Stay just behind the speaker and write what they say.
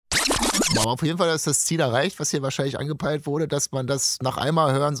Aber auf jeden Fall ist das Ziel erreicht, was hier wahrscheinlich angepeilt wurde, dass man das nach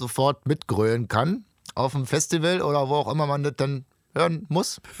einmal hören sofort mitgrölen kann. Auf dem Festival oder wo auch immer man das dann hören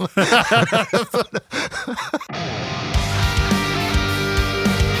muss.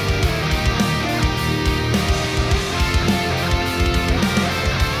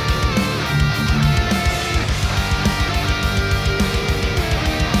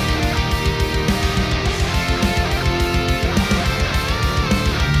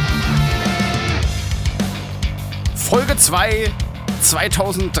 Folge 2,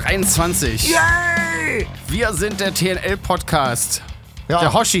 2023. Yay! Wir sind der TNL-Podcast. Ja.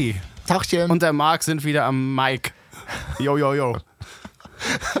 Der Hoshi Tagchen. und der Marc sind wieder am Mic. Jo, jo, jo.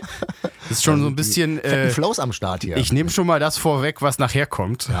 Das ist schon so ein bisschen... Flows am Start hier. Ich nehme schon mal das vorweg, was nachher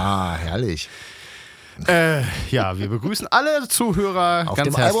kommt. Ja, herrlich. Ja, wir begrüßen alle Zuhörer Auf ganz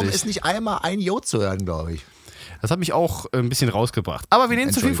dem herzlich. Album ist nicht einmal ein Jo zu hören, glaube ich. Das hat mich auch ein bisschen rausgebracht. Aber wir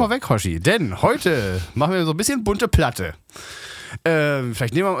nehmen zu viel vorweg, Hoshi. Denn heute machen wir so ein bisschen bunte Platte.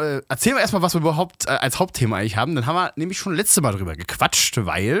 Vielleicht erzählen wir erstmal, was wir überhaupt als Hauptthema eigentlich haben. Dann haben wir nämlich schon letzte Mal drüber gequatscht,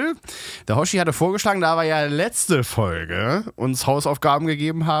 weil der Hoshi hatte vorgeschlagen, da wir ja letzte Folge uns Hausaufgaben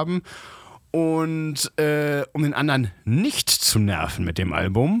gegeben haben. Und um den anderen nicht zu nerven mit dem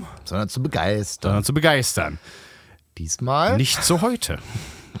Album, Sondern zu begeistern. sondern zu begeistern. Diesmal. Nicht so heute.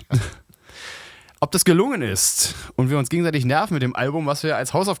 Ob das gelungen ist und wir uns gegenseitig nerven mit dem Album, was wir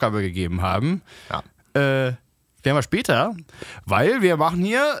als Hausaufgabe gegeben haben, Ja. werden wir später, weil wir machen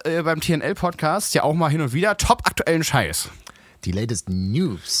hier beim TNL-Podcast ja auch mal hin und wieder top aktuellen Scheiß. Die latest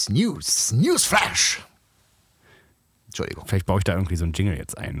Newsflash. Entschuldigung. Vielleicht baue ich da irgendwie so einen Jingle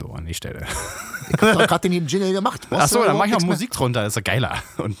jetzt ein, so an die Stelle. Ich habe doch gerade den Jingle gemacht. Achso, dann mache ich noch Musik drunter, das ist ja geiler.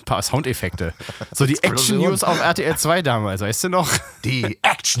 Und ein paar Soundeffekte. So die Action-News auf RTL 2 damals, weißt du noch? Die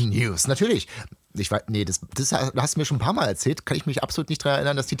Action News, natürlich. Ich weiß, nee, das hast du mir schon ein paar Mal erzählt. Kann ich mich absolut nicht daran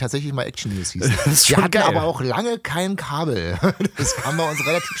erinnern, dass die tatsächlich mal Action News hießen. Das ist Wir schon hatten geil. aber auch lange kein Kabel. Das kam bei uns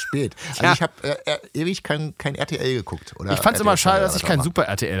relativ spät. Also Ja. ich habe ewig kein RTL geguckt. Oder Ich fand es immer RTL schade, dass oder ich kein was auch Super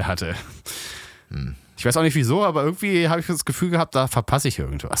RTL hatte. Ich weiß auch nicht wieso, aber irgendwie habe ich das Gefühl gehabt, da verpasse ich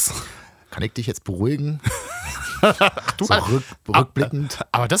irgendwas. immer. Kann ich dich jetzt beruhigen? Du So rückblickend.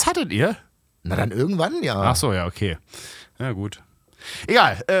 Aber das hattet ihr? Na dann irgendwann, ja. Ach so, ja, okay. Ja, gut.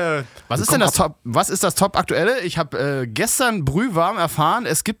 Egal, was ist denn das Top? Was ist das Top aktuelle? Ich habe gestern brühwarm erfahren,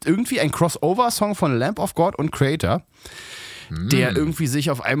 es gibt irgendwie einen Crossover-Song von Lamb of God und Creator, der irgendwie sich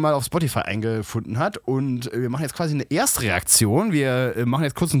auf einmal auf Spotify eingefunden hat. Und wir machen jetzt quasi eine Erstreaktion. Wir machen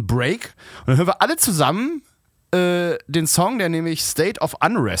jetzt kurz einen Break und dann hören wir alle zusammen den Song, der nämlich State of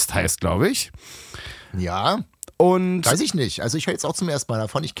Unrest heißt, glaube ich. Ja, Und weiß ich nicht. Also ich höre jetzt auch zum ersten Mal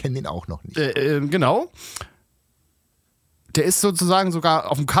davon. Ich kenne den auch noch nicht. genau. Der ist sozusagen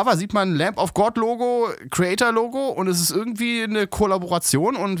sogar auf dem Cover sieht man Lamb of God Logo, Creator Logo und es ist irgendwie eine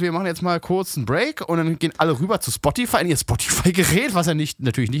Kollaboration und wir machen jetzt mal kurz einen Break und dann gehen alle rüber zu Spotify in ihr Spotify-Gerät, was ihr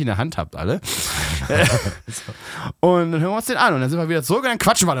natürlich nicht in der Hand habt alle. Und dann hören wir uns den an und dann sind wir wieder zurück und dann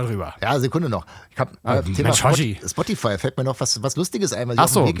quatschen wir darüber. Ja, Sekunde noch. Ich habe Thema Mensch, Hoshi. Spotify fällt mir noch was Lustiges ein, was ich Ach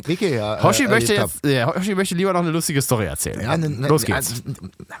so. auf dem Weg hierher Hoshi möchte erlebt hab. Hoshi möchte lieber noch eine lustige Story erzählen. Ja, Los geht's.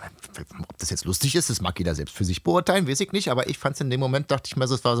 Ob das jetzt lustig ist, das mag jeder selbst für sich beurteilen, weiß ich nicht, aber ich fand es in dem Moment, dachte ich mir,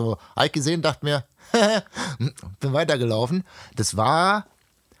 es war so, hab ich gesehen, dachte mir, bin weitergelaufen. Das war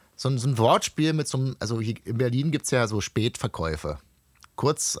so ein Wortspiel mit so einem, also hier in Berlin gibt es ja so Spätverkäufe.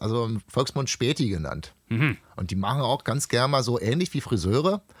 Kurz, also im Volksmund Späti genannt. Und die machen auch ganz gerne mal so ähnlich wie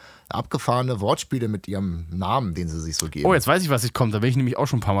Friseure abgefahrene Wortspiele mit ihrem Namen, den sie sich so geben. Oh, jetzt weiß ich, was ich kommt. Da bin ich nämlich auch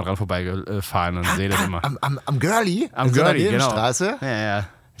schon ein paar Mal dran vorbeigefahren und sehe das immer. Am Girlie, Am in so einer Girlie, genau. Nebenstraße, Ja.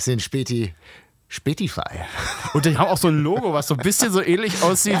 ist den Spätify. Und die haben auch so ein Logo, was so ein bisschen so ähnlich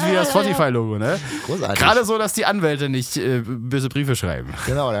aussieht wie das Spotify-Logo, ne? Großartig. Gerade so, dass die Anwälte nicht böse Briefe schreiben.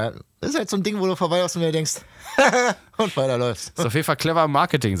 Genau, das ist halt so ein Ding, wo du vorbeiläufst und dir denkst, und weiter läufst. Ist auf jeden Fall clever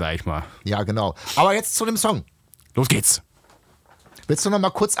Marketing, sag ich mal. Ja, genau. Aber jetzt zu dem Song. Los geht's. Willst du noch mal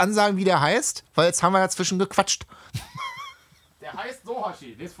kurz ansagen, wie der heißt? Weil jetzt haben wir dazwischen gequatscht. Der heißt so,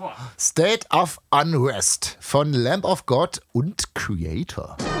 Hoshi, lies vor. State of Unrest von Lamb of God und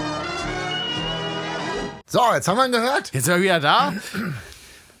Creator. So, jetzt haben wir ihn gehört. Jetzt sind wir wieder da.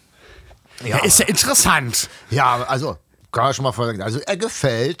 Ja, ist ja interessant. Ja, also, kann man schon mal vorsagen. Also, er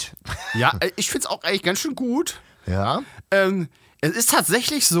gefällt. Ja, ich find's auch eigentlich ganz schön gut. Ja. Es ist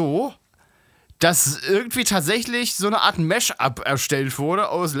tatsächlich so, dass irgendwie tatsächlich so eine Art Mash-up erstellt wurde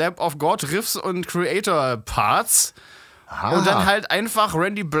aus Lamb of God Riffs und Creator Parts. Und dann halt einfach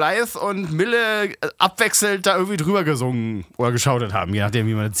Randy Blythe und Mille abwechselnd da irgendwie drüber gesungen oder geschautet haben, je nachdem,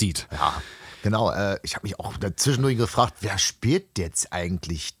 wie man das sieht. Ja, genau. Ich habe mich auch dazwischendurch gefragt, wer spielt jetzt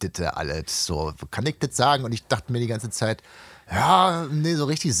eigentlich das alles so? Kann ich das sagen? Und ich dachte mir die ganze Zeit, Ja, nee, so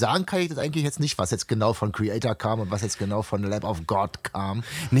richtig sagen kann ich das eigentlich jetzt nicht, was jetzt genau von Creator kam und was jetzt genau von Lamb of God kam.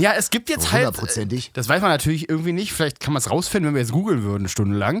 Naja, es gibt jetzt So halt, hundertprozentig. das weiß man natürlich irgendwie nicht, vielleicht kann man es rausfinden, wenn wir jetzt googeln würden,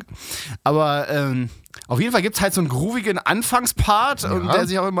 stundenlang. Aber auf jeden Fall gibt es halt so einen groovigen Anfangspart, und der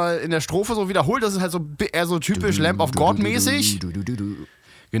sich auch immer in der Strophe so wiederholt. Das ist halt so eher so typisch Lamb of God mäßig.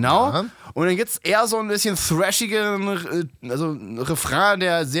 Genau. Ja. Und dann gibt es eher so ein bisschen thrashigen, also ein Refrain,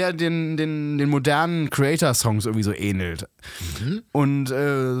 der sehr den modernen Creator-Songs irgendwie so ähnelt. Und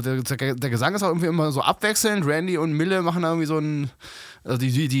der Gesang ist auch irgendwie immer so abwechselnd. Randy und Mille machen da irgendwie so ein, also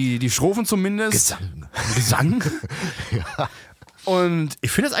die Strophen zumindest. Gesang? Ja. Und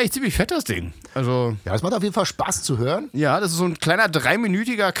ich finde das eigentlich ziemlich fett, das Ding. Also, Ja, das macht auf jeden Fall Spaß zu hören. ja, das ist so ein kleiner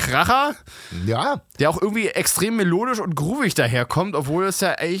 3-minütiger Kracher, Ja, der auch irgendwie extrem melodisch und groovig daherkommt, obwohl es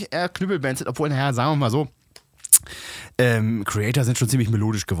ja eigentlich eher Knüppelbands sind. Obwohl, naja, sagen wir mal so, Creator sind schon ziemlich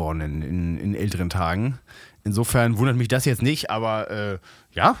melodisch geworden in älteren Tagen. Insofern wundert mich das jetzt nicht, aber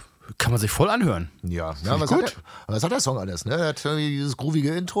ja, kann man sich voll anhören. ja. ich gut. Was hat der Song alles? Ne? Der hat irgendwie dieses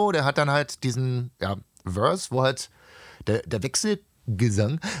groovige Intro, der hat dann halt diesen Verse, wo halt der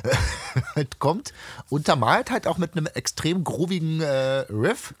Wechselgesang halt kommt, untermalt halt auch mit einem extrem groovigen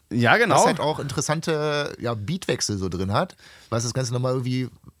Riff. Ja, genau. Was halt auch interessante Beatwechsel so drin hat, was das Ganze nochmal irgendwie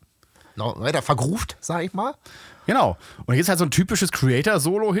noch weiter vergroovt, sag ich mal. Genau. Und jetzt halt so ein typisches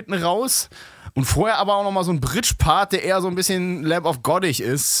Creator-Solo hinten raus. Und vorher aber auch nochmal so ein Bridge-Part, der eher so ein bisschen Lamb of Godig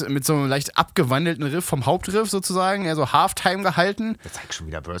ist, mit so einem leicht abgewandelten Riff vom Hauptriff sozusagen, eher so Halftime gehalten. Jetzt habe ich schon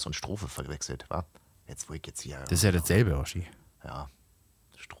wieder Verse und Strophe verwechselt, wa? Jetzt, wo ich jetzt hier. Das ist ja dasselbe, Hoshi. Ja,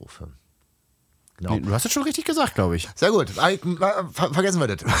 Strophe. Genau. Nee, du hast es schon richtig gesagt, glaube ich. Sehr gut. Vergessen wir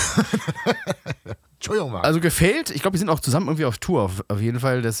das. Entschuldigung mal. Also gefällt, ich glaube, wir sind auch zusammen irgendwie auf Tour, auf jeden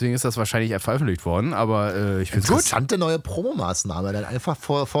Fall, deswegen ist das wahrscheinlich veröffentlicht worden, aber ich finde es gut. Interessante neue Promomaßnahme, dann einfach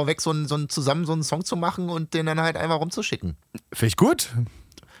vorweg zusammen so einen Song zu machen und den dann halt einfach rumzuschicken. Finde ich gut.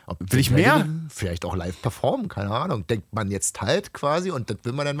 Will ich Den mehr? werden die vielleicht auch live performen, keine Ahnung. Denkt man jetzt halt quasi und das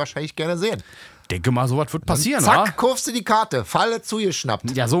will man dann wahrscheinlich gerne sehen. Denke mal, sowas wird passieren, Zack, oder? kaufst du die Karte, Falle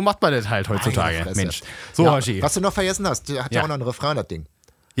zugeschnappt. Ja, so macht man das halt heutzutage, Meine Fresse. Mensch. So, Ja, Hoshi. was du noch vergessen hast, der hat ja Ja. auch noch einen Refrain, das Ding.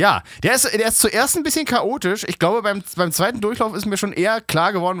 Ja, der ist zuerst ein bisschen chaotisch. Ich glaube, beim zweiten Durchlauf ist mir schon eher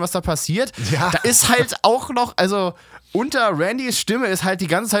klar geworden, was da passiert. Ja. Da ist halt auch noch, also unter Randys Stimme ist halt die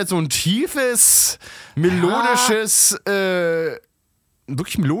ganze Zeit so ein tiefes, melodisches,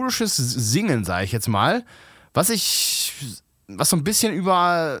 wirklich melodisches Singen, sage ich jetzt mal. Was so ein bisschen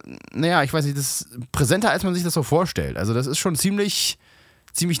über, naja, ich weiß nicht, das ist präsenter, als man sich das so vorstellt. Also das ist schon ziemlich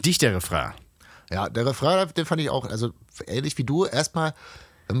dicht, der Refrain. Ja, der Refrain, den fand ich auch, also ähnlich wie du, erstmal,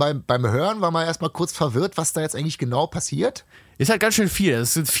 beim Hören war man erstmal kurz verwirrt, was da jetzt eigentlich genau passiert. Ist halt ganz schön viel.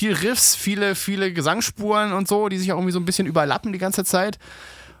 Es sind viel Riffs, viele Gesangsspuren und so, die sich auch irgendwie so ein bisschen überlappen die ganze Zeit.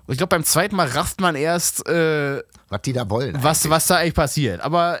 Und ich glaube, beim zweiten Mal rafft man erst, Was die da wollen. was da eigentlich passiert.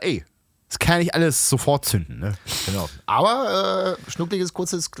 Aber ey, das kann ja nicht alles sofort zünden, ne? Genau. Aber schnuckliges,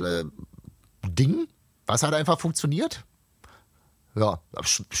 kurzes Ding, was hat einfach funktioniert. Ja,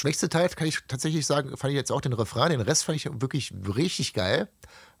 schwächste Teil kann ich tatsächlich sagen, fand ich jetzt auch den Refrain. Den Rest fand ich wirklich richtig geil.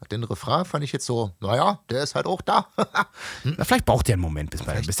 Den Refrain fand ich jetzt so, naja, der ist halt auch da. Na, vielleicht braucht der einen Moment,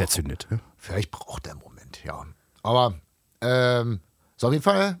 bis der zündet. Ne? Vielleicht braucht der einen Moment, ja. Aber so auf jeden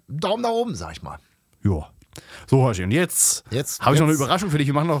Fall Daumen nach oben, sag ich mal. Ja. So, Hoshi, und jetzt Jetzt- habe ich noch eine jetzt- Überraschung für dich.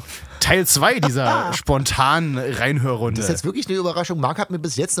 Wir machen noch Teil 2 dieser spontanen Reinhörrunde. Das ist jetzt wirklich eine Überraschung. Marc hat mir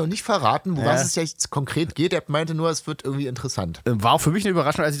bis jetzt noch nicht verraten, worum es jetzt konkret geht. Er meinte nur, es wird irgendwie interessant. War auch für mich eine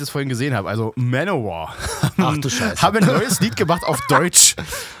Überraschung, als ich das vorhin gesehen habe. Also Manowar. Ach du Scheiße. Haben ein neues Lied gemacht auf Deutsch.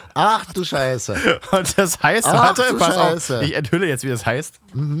 Ach du Scheiße. Und das heißt, Ach, warte, du pass auf, Scheiße. ich enthülle jetzt, wie das heißt.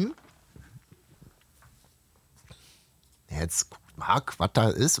 Jetzt guckt Marc, was da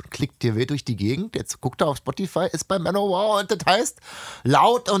ist und klickt dir wild durch die Gegend. Jetzt guckt er auf Spotify, ist bei Manowar und das heißt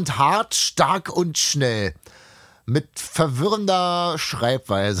laut und hart, stark und schnell. Mit verwirrender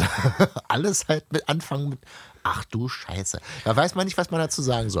Schreibweise. Alles halt mit Anfang mit ach du Scheiße. Da weiß man nicht, was man dazu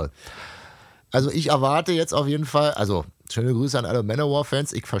sagen soll. Also ich erwarte jetzt auf jeden Fall, also schöne Grüße an alle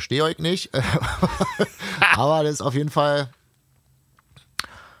Manowar-Fans, ich verstehe euch nicht. Aber das ist auf jeden Fall,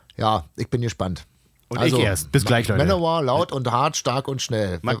 ja, ich bin gespannt. Und ich erst. Bis gleich, Leute. Manowar, laut und hart, stark und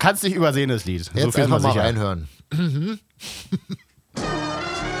schnell. Man kann es nicht übersehen, das Lied. Jetzt so viel ist einfach man mal sicher. reinhören.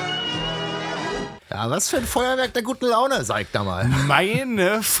 Ja, was für ein Feuerwerk der guten Laune, sag ich da mal.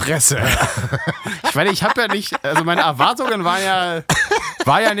 Meine Fresse. Ich meine, ich habe ja nicht, also meine Erwartungen war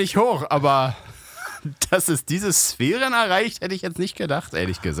ja nicht hoch, aber dass es diese Sphären erreicht, hätte ich jetzt nicht gedacht,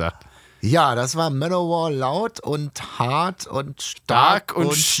 ehrlich gesagt. Ja, das war Manowar laut und hart und stark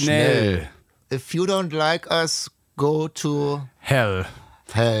und schnell. If you don't like us, go to Hell.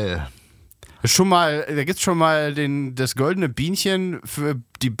 hell. Da gibt's schon mal das goldene Bienchen für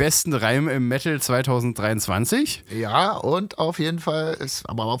die besten Reime im Metal 2023. Ja, und auf jeden Fall ist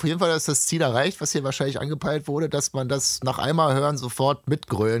das Ziel erreicht, was hier wahrscheinlich angepeilt wurde, dass man das nach einmal hören sofort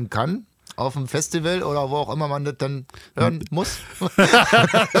mitgrölen kann. Auf dem Festival oder wo auch immer man das dann hören muss.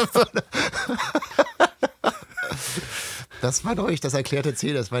 Das war doch nicht das erklärte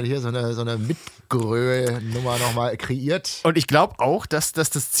Ziel, dass man hier so eine Mitgröl-Nummer nochmal kreiert. Und ich glaube auch, dass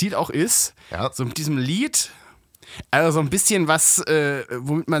das Ziel auch ist, so mit diesem Lied, also so ein bisschen was,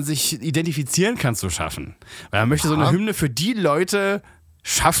 womit man sich identifizieren kann, zu schaffen. Weil man möchte so eine Hymne für die Leute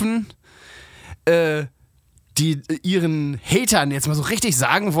schaffen, die ihren Hatern jetzt mal so richtig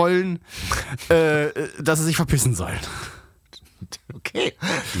sagen wollen, dass sie sich verpissen sollen. Okay,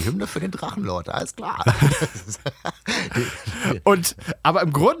 die Hymne für den Drachenlord, alles klar. Aber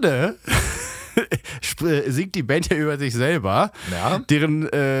im Grunde singt die Band ja über sich selber, deren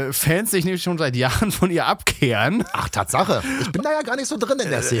Fans sich nämlich schon seit Jahren von ihr abkehren. Ach, Tatsache. Ich bin da ja gar nicht so drin in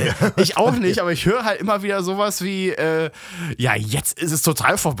der Szene. Ich auch nicht, aber ich höre halt immer wieder sowas wie, jetzt ist es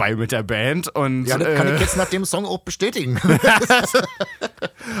total vorbei mit der Band. Und, ja, das kann ich jetzt nach dem Song auch bestätigen.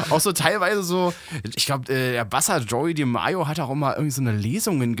 Auch so teilweise so, ich glaube, der Basser Joey DiMaggio hat auch immer irgendwie so eine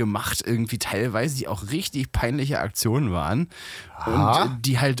Lesungen gemacht, irgendwie teilweise, die auch richtig peinliche Aktionen waren. Und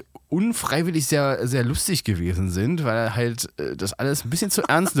die halt unfreiwillig sehr, sehr lustig gewesen sind, weil er halt das alles ein bisschen zu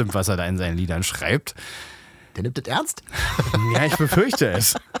ernst nimmt, was er da in seinen Liedern schreibt. Der nimmt das ernst? Ja, ich befürchte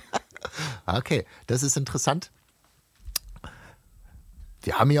es. Okay, das ist interessant.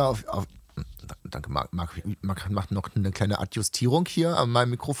 Wir haben ja danke, Marc macht noch eine kleine Adjustierung hier an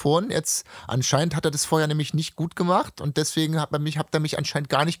meinem Mikrofon. Jetzt anscheinend hat er das vorher nämlich nicht gut gemacht und deswegen habt ihr mich anscheinend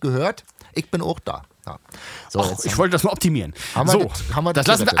gar nicht gehört. Ich bin auch da. Ja. So, ich wollte das mal optimieren. Das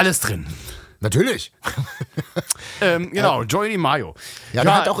lassen wir alles drin. Natürlich. Genau, Joey DiMaggio. Ja,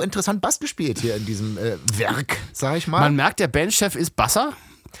 der hat auch interessant Bass gespielt hier in diesem Werk, sag ich mal. Man merkt, der Bandchef ist Basser.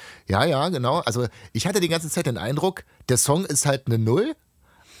 Ja, genau. Also ich hatte die ganze Zeit den Eindruck, der Song ist halt eine Null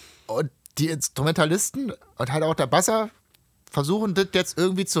und die Instrumentalisten und halt auch der Basser versuchen das jetzt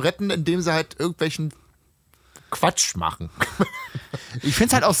irgendwie zu retten, indem sie halt irgendwelchen Quatsch machen. Ich finde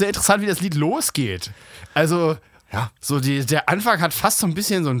es halt auch sehr interessant, wie das Lied losgeht. Also, so der Anfang hat fast so ein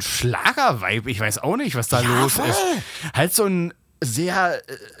bisschen so einen Schlager-Vibe. Ich weiß auch nicht, was da los ist. Halt so ein sehr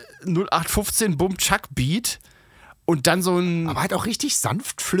 0815 Bum-Chuck-Beat. Und dann so ein... Aber halt auch richtig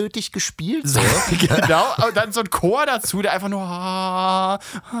sanftflötig gespielt. So. Genau, und dann so ein Chor dazu, der einfach nur... Ja,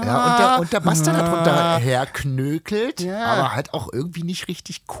 und der Bass dann darunter herknökelt, aber halt auch irgendwie nicht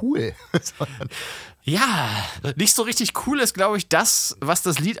richtig cool. Ja, nicht so richtig cool ist, glaube ich, das, was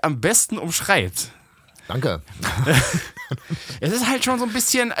das Lied am besten umschreibt. Danke. Es ist halt schon so ein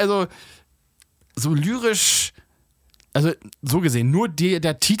bisschen, also so lyrisch... Also, so gesehen, nur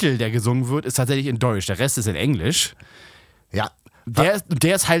der Titel, der gesungen wird, ist tatsächlich in Deutsch. Der Rest ist in Englisch. Ja.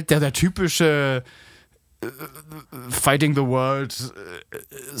 Der ist halt der typische Fighting the World,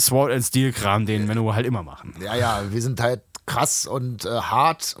 Sword and Steel Kram, den Manowar halt immer machen. Ja, wir sind halt krass und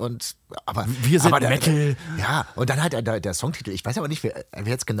hart und aber wir sind Metal. Ja, und dann halt der Songtitel. Ich weiß aber nicht, wer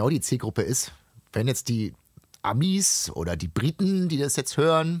jetzt genau die Zielgruppe ist. Wenn jetzt die Amis oder die Briten, die das jetzt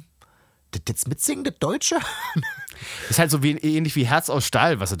hören, das jetzt mitsingen, das Deutsche? Ist halt so ähnlich wie Herz aus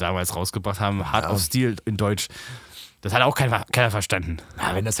Stahl, was sie damals rausgebracht haben. Heart of Steel in Deutsch. Das hat auch keiner verstanden.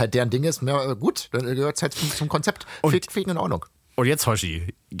 Ja, wenn das halt deren Ding ist, gut, dann gehört es halt zum Konzept. Ficken in Ordnung. Und jetzt,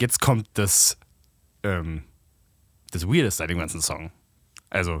 Hoshi, jetzt kommt das Weirdeste an dem ganzen Song.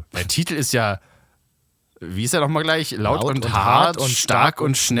 Also, der Titel ist ja, wie ist er nochmal gleich? Laut und hart und stark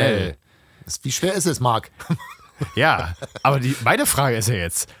und schnell. Wie schwer ist es, Marc? Ja, aber meine Frage ist ja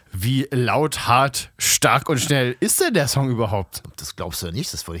jetzt, wie laut, hart, stark und schnell ist denn der Song überhaupt? Das glaubst du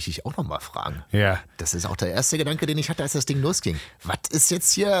nicht, das wollte ich dich auch nochmal fragen. Ja. Das ist auch der erste Gedanke, den ich hatte, als das Ding losging. Was ist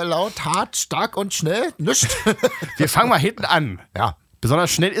jetzt hier laut, hart, stark und schnell? Nichts. Wir fangen mal hinten an. Ja.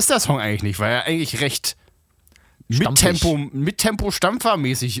 Besonders schnell ist der Song eigentlich nicht, weil er eigentlich recht mit Tempo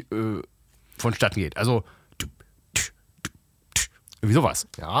stampfermäßig vonstatten geht. Also irgendwie sowas.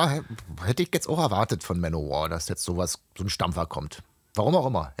 Ja, hätte ich jetzt auch erwartet von Manowar, dass jetzt so ein Stampfer kommt. Warum auch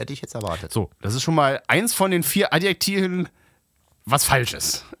immer, hätte ich jetzt erwartet. So, das ist schon mal eins von den 4 Adjektiven, was falsch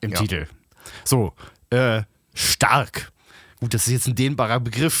ist im Titel. So, stark. Gut, das ist jetzt ein dehnbarer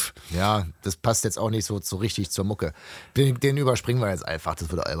Begriff. Ja, das passt jetzt auch nicht so richtig zur Mucke. Den überspringen wir jetzt einfach, das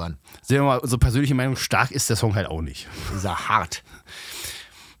wird albern. Sehen wir mal, unsere persönliche Meinung, stark ist der Song halt auch nicht. Dieser hart.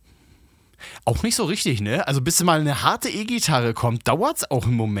 Auch nicht so richtig, ne? Also bis mal eine harte E-Gitarre kommt, dauert es auch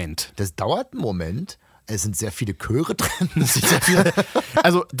einen Moment. Das dauert einen Moment. Es sind sehr viele Chöre drin.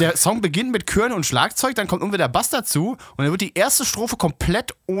 Also der Song beginnt mit Chören und Schlagzeug, dann kommt irgendwie der Bass dazu und dann wird die erste Strophe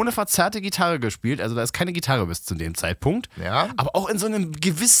komplett ohne verzerrte Gitarre gespielt. Also da ist keine Gitarre bis zu dem Zeitpunkt. Ja. Aber auch in so einem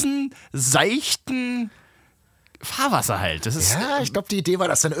gewissen, seichten Fahrwasser halt. Das ist, Ja, ich glaube, die Idee war,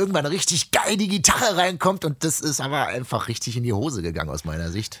 dass dann irgendwann richtig geil die Gitarre reinkommt und das ist aber einfach richtig in die Hose gegangen aus meiner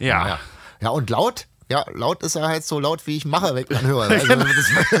Sicht. Ja. Ja, und laut? Ja, laut ist er halt so laut, wie ich mache, wenn ich dann höre. Also, in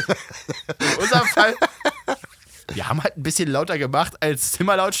unserem Fall. Wir haben halt ein bisschen lauter gemacht als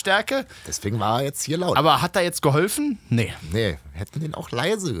Zimmerlautstärke. deswegen war er jetzt hier laut. Aber hat da jetzt geholfen? Nee. Nee, hätten den auch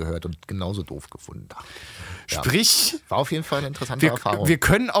leise gehört und genauso doof gefunden. Ja. Sprich, War auf jeden Fall eine interessante Erfahrung. wir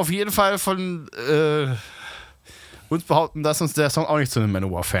können auf jeden Fall von uns behaupten, dass uns der Song auch nicht zu einem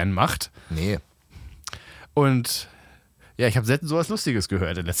Manowar-Fan macht. Nee. Und ja, ich habe selten sowas Lustiges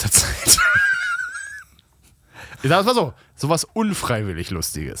gehört in letzter Zeit. Ich sag es mal so, sowas unfreiwillig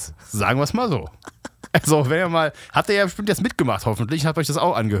Lustiges. Sagen wir es mal so. Also, wenn ihr mal, habt ihr ja bestimmt jetzt mitgemacht, hoffentlich, habt euch das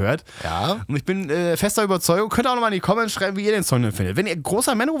auch angehört. Ja. Und ich bin fester Überzeugung, könnt ihr auch nochmal in die Comments schreiben, wie ihr den Song denn findet. Wenn ihr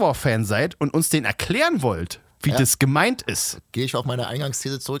großer Manowar-Fan seid und uns den erklären wollt, wie das gemeint ist. Gehe ich auf meine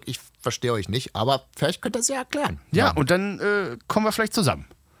Eingangsthese zurück. Ich verstehe euch nicht, aber vielleicht könnt ihr es ja erklären. Ja, und dann kommen wir vielleicht zusammen.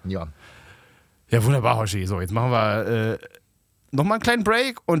 Ja. Ja, wunderbar, Hoshi. So, jetzt machen wir nochmal einen kleinen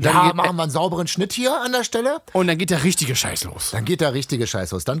Break und dann, Ja, machen wir einen sauberen Schnitt hier an der Stelle. und dann geht der richtige Scheiß los. Dann geht der richtige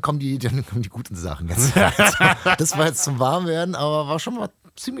Scheiß los. Dann kommen die guten Sachen. Jetzt. Das war jetzt zum Warmwerden, aber war schon mal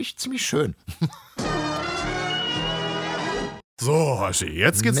ziemlich schön. So, Hoshi,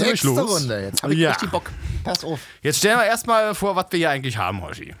 jetzt geht's nämlich Nächste los. Runde. Jetzt habe ich Ja. richtig Bock. Pass auf. Jetzt stellen wir erstmal vor, was wir hier eigentlich haben,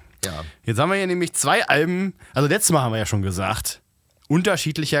 Hoshi. Ja. Jetzt haben wir hier nämlich 2 Alben, also letztes Mal haben wir ja schon gesagt,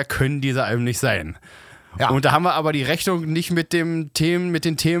 unterschiedlicher können diese Alben nicht sein. Ja. Und da haben wir aber die Rechnung nicht mit den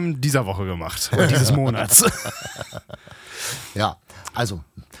Themen dieser Woche gemacht, oder dieses Monats. Ja, also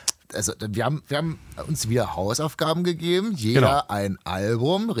wir haben uns wieder Hausaufgaben gegeben. Jeder Genau. ein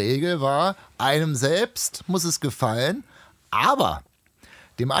Album. Regel war, einem selbst muss es gefallen, aber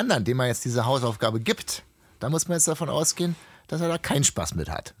dem anderen, dem man jetzt diese Hausaufgabe gibt, da muss man jetzt davon ausgehen, dass er da keinen Spaß mit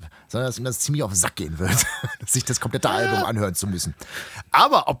hat, sondern dass ihm das ziemlich auf den Sack gehen wird, sich das komplette Album anhören zu müssen.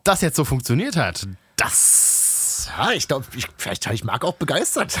 Aber ob das jetzt so funktioniert hat, das... Ja, ich glaube, vielleicht habe ich Marc auch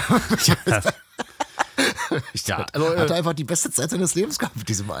begeistert. Ich Ja, also, hatte einfach die beste Zeit seines Lebens gehabt mit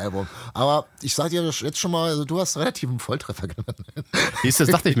diesem Album. Aber ich sage dir jetzt schon mal, also du hast relativ einen Volltreffer gemacht. Das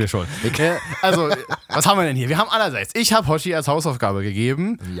dachte ich mir schon. Also, was haben wir denn hier? Wir haben einerseits, ich habe Hoshi als Hausaufgabe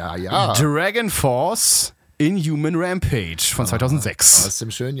gegeben, Ja. Dragon Force Inhuman Rampage von 2006. Aus dem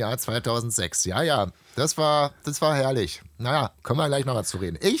schönen Jahr 2006. Ja, das war herrlich. Naja, können wir gleich noch dazu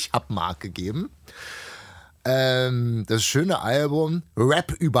reden. Ich habe Marc gegeben. Das schöne Album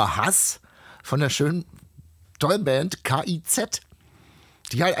Rap über Hass von der schönen, tollen Band KIZ,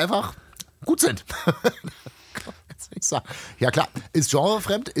 die halt einfach gut sind. Jetzt will ich sagen. Ja klar, ist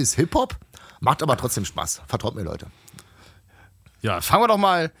genrefremd, ist Hip-Hop, macht aber trotzdem Spaß. Vertraut mir, Leute. Ja, fangen wir doch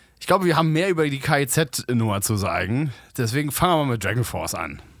mal. Ich glaube, wir haben mehr über die KIZ-Nummer zu sagen. Deswegen fangen wir mal mit Dragon Force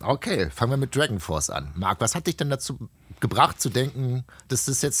an. Okay, fangen wir mit Dragon Force an. Marc, was hat dich denn dazu gebracht zu denken, dass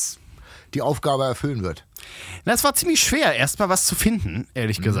das jetzt die Aufgabe erfüllen wird? Na, es war ziemlich schwer, erstmal was zu finden,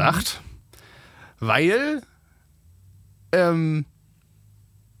 ehrlich gesagt. Weil,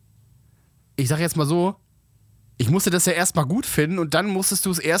 ich sag jetzt mal so, ich musste das ja erstmal gut finden und dann musstest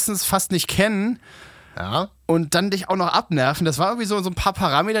du es erstens fast nicht kennen Ja, und dann dich auch noch abnerven. Das war irgendwie so ein paar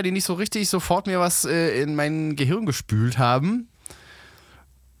Parameter, die nicht so richtig sofort mir was in mein Gehirn gespült haben.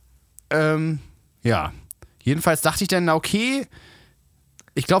 Ja, jedenfalls dachte ich dann, na okay,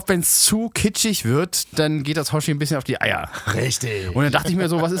 ich glaube, wenn es zu kitschig wird, dann geht das Hoshi ein bisschen auf die Eier. richtig. Und dann dachte ich mir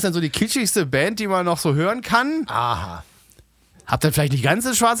so, was ist denn so die kitschigste Band, die man noch so hören kann? Aha. Hab dann vielleicht nicht ganz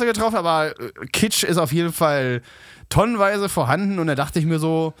ins Schwarze getroffen, aber Kitsch ist auf jeden Fall tonnenweise vorhanden. Und da dachte ich mir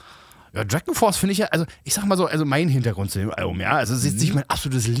so, ja, Dragon Force finde ich ja, also ich sag mal so, also mein Hintergrund zu dem Album, ja, also es ist jetzt nicht mein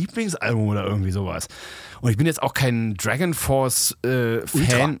absolutes Lieblingsalbum oder irgendwie sowas. Und ich bin jetzt auch kein Dragon Force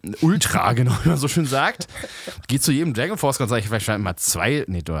Fan, Ultra, genau, wie man so schön sagt. Geht zu jedem Dragon Force Konzert, ich vielleicht mal 2,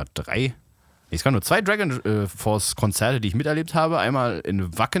 nee, oder 3. Es gab nur 2 Dragon Force Konzerte, die ich miterlebt habe. Einmal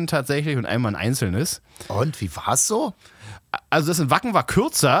in Wacken tatsächlich und einmal ein einzelnes. Und wie war's so? Also das in Wacken war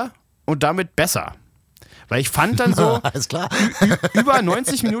kürzer und damit besser. Weil ich fand dann so, Alles klar. über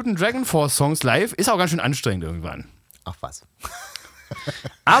 90 Minuten Dragon Force Songs live ist auch ganz schön anstrengend irgendwann. Ach was.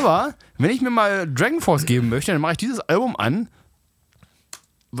 Aber wenn ich mir mal Dragon Force geben möchte, dann mache ich dieses Album an,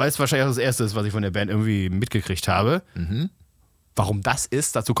 weil es wahrscheinlich auch das erste ist, was ich von der Band irgendwie mitgekriegt habe. Warum das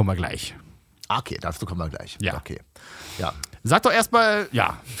ist, dazu kommen wir gleich. Okay, dazu kommen wir gleich. Ja. Okay. Ja. Sag doch erstmal,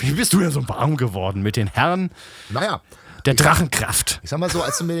 ja, wie bist du denn so warm geworden mit den Herren? Naja, der Drachenkraft. Ich sag mal so,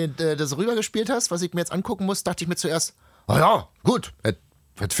 als du mir das rübergespielt hast, was ich mir jetzt angucken muss, dachte ich mir zuerst, ja, gut,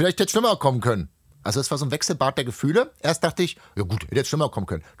 hätte vielleicht jetzt schlimmer kommen können. Also es war so ein Wechselbad der Gefühle. Erst dachte ich, ja gut, hätte jetzt schlimmer kommen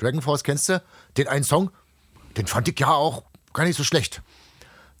können. Dragon Force kennst du, den einen Song, den fand ich ja auch gar nicht so schlecht.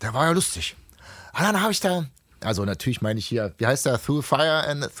 Der war ja lustig. Und dann habe ich da, also natürlich meine ich hier, wie heißt der? Through Fire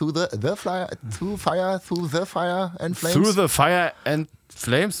and Through the Fire and Flames. Through the Fire and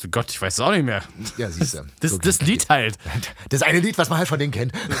Flames? Gott, ich weiß es auch nicht mehr. Ja, siehst du. Das Lied halt. Das eine Lied, was man halt von denen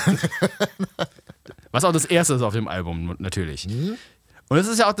kennt. Was auch das erste ist auf dem Album, natürlich. Und es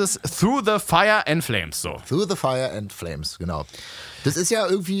ist ja auch das Through the Fire and Flames so. Through the Fire and Flames, genau. Das ist ja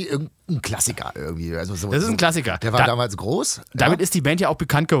irgendwie ein Klassiker irgendwie. Also so, Das ist ein Klassiker. Der war damals groß. Damit ist die Band ja auch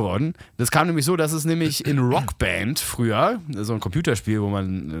bekannt geworden. Das kam nämlich so, dass es nämlich in Rockband früher, so ein Computerspiel, wo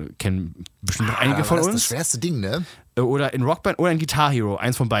man kennen bestimmt noch einige von das uns. Das ist das schwerste Ding, ne? Oder in Rockband oder in Guitar Hero,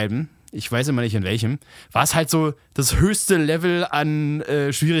 eins von beiden. Ich weiß immer nicht in welchem. War es halt so, das höchste Level an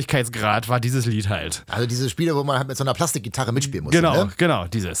Schwierigkeitsgrad war dieses Lied halt. Also diese Spiele, wo man halt mit so einer Plastikgitarre mitspielen muss. Genau, ne? genau,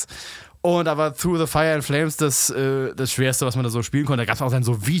 dieses. Und da war Through the Fire and Flames das Schwerste, was man da so spielen konnte. Da gab es auch dann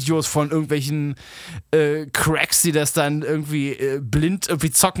so Videos von irgendwelchen Cracks, die das dann irgendwie blind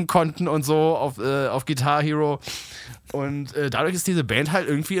irgendwie zocken konnten und so auf Guitar Hero. Und dadurch ist diese Band halt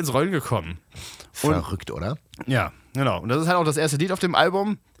irgendwie ins Rollen gekommen. Verrückt, oder? Ja, genau. Und das ist halt auch das erste Lied auf dem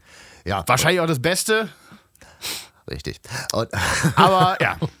Album. Ja. Wahrscheinlich auch das Beste. Richtig. Aber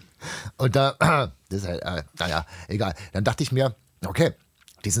ja. Und da, das ist halt, naja, egal. Dann dachte ich mir, okay,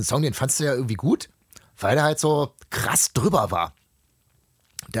 diesen Song, den fandst du ja irgendwie gut, weil er halt so krass drüber war.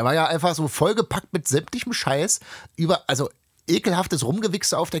 Der war ja einfach so vollgepackt mit sämtlichem Scheiß, also ekelhaftes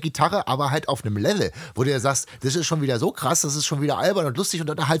Rumgewichse auf der Gitarre, aber halt auf einem Level, wo du dir sagst, das ist schon wieder so krass, das ist schon wieder albern und lustig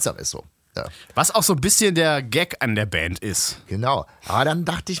und unterhaltsam ist so. Ja. Was auch so ein bisschen der Gag an der Band ist. Genau. Aber dann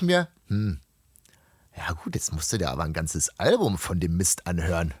dachte ich mir, ja gut, jetzt musst du dir aber ein ganzes Album von dem Mist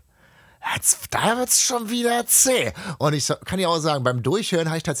anhören. Da wird's schon wieder zäh. Und ich kann ja auch sagen, beim Durchhören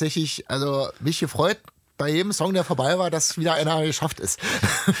habe ich tatsächlich, mich gefreut, bei jedem Song, der vorbei war, dass wieder einer geschafft ist.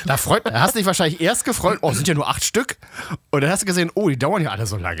 Da hast du dich wahrscheinlich erst gefreut, sind ja nur 8 Stück. Und dann hast du gesehen, die dauern ja alle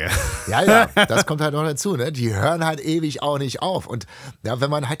so lange. Ja, das kommt halt noch dazu, ne? Die hören halt ewig auch nicht auf. Und ja,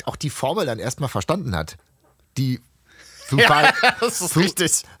 wenn man halt auch die Formel dann erstmal verstanden hat, die das ist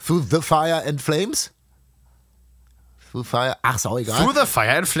richtig. Through the Fire and Flames. Through Fire, ach, ist auch egal. Through the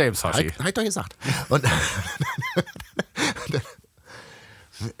Fire and Flames, Hashi. Halt doch gesagt. Und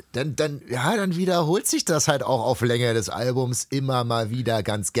dann wiederholt sich das halt auch auf Länge des Albums immer mal wieder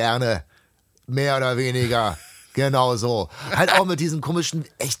ganz gerne. Mehr oder weniger. Genau so. Halt auch mit diesen komischen,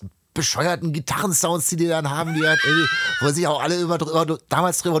 echt bescheuerten Gitarrensounds, die dann haben, die halt, wo sich auch alle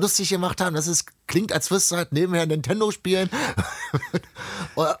damals drüber lustig gemacht haben. Klingt, als würdest du halt nebenher Nintendo spielen.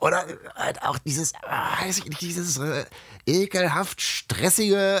 oder halt auch dieses ekelhaft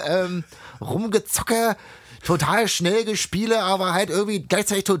stressige Rumgezocke, total schnell Gespiele, aber halt irgendwie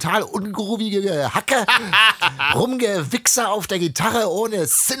gleichzeitig total ungroovige Hacke, Rumgewichser auf der Gitarre ohne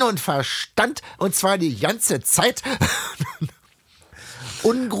Sinn und Verstand und zwar die ganze Zeit.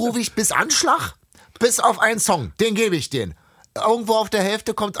 Ungroovig bis Anschlag, bis auf einen Song, den gebe ich denen. Irgendwo auf der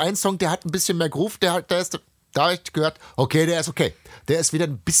Hälfte kommt ein Song, der hat ein bisschen mehr Groove, da habe ich gehört, okay, der ist okay. Der ist wieder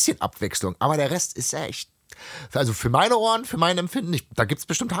ein bisschen Abwechslung, aber der Rest ist ja echt, also für meine Ohren, für mein Empfinden, da gibt es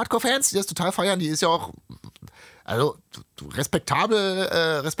bestimmt Hardcore-Fans, die das total feiern, die ist ja auch, also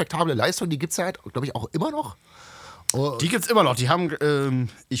respektable Leistung, die gibt es ja halt, glaube ich, auch immer noch. Die gibt's immer noch, die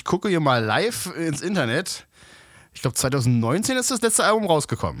haben, ich gucke hier mal live ins Internet. Ich glaube, 2019 ist das letzte Album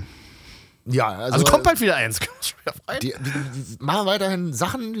rausgekommen. Ja, also kommt bald wieder eins. Die machen weiterhin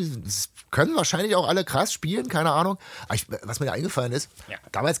Sachen, die können wahrscheinlich auch alle krass spielen, keine Ahnung. Aber was mir da eingefallen ist,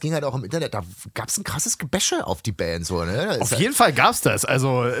 damals ging halt auch im Internet, da gab es ein krasses Gebäsche auf die Band. So, ne? Auf jeden Fall gab es das.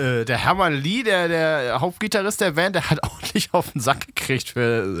 Also der Hermann Lee, der Hauptgitarrist der Band, der hat ordentlich auf den Sack gekriegt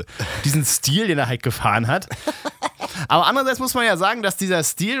für diesen Stil, den er halt gefahren hat. Aber andererseits muss man ja sagen, dass dieser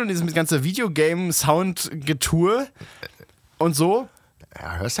Stil und dieses ganze Videogame-Sound-Getue und so,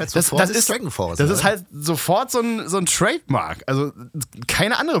 ja, hörst halt sofort, das ist Dragon Force. Das ist halt sofort so ein Trademark. Also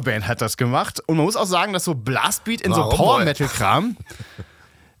keine andere Band hat das gemacht. Und man muss auch sagen, dass so Blastbeat in so Power-Metal-Kram,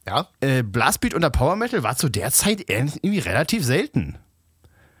 ja? Blastbeat unter Power-Metal war zu der Zeit irgendwie relativ selten.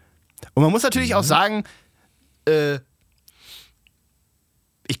 Und man muss natürlich auch sagen,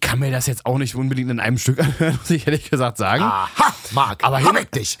 ich kann mir das jetzt auch nicht unbedingt in einem Stück anhören, muss ich ehrlich gesagt sagen. Aha, Marc, aber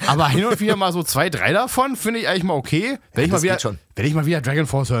hin und wieder mal so 2, 3 davon finde ich eigentlich mal okay, wenn ich mal wieder Dragon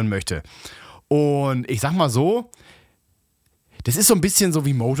Force hören möchte. Und ich sag mal so, das ist so ein bisschen so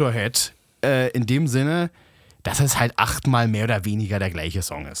wie Motorhead, in dem Sinne, dass es halt 8-mal mehr oder weniger der gleiche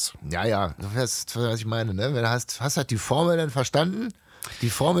Song ist. Ja, du weißt, was ich meine, ne? Wenn du hast halt die Formel dann verstanden. Die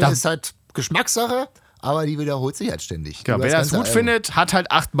Formel ist halt Geschmackssache, aber die wiederholt sich halt ständig. Genau, wer das gut findet, hat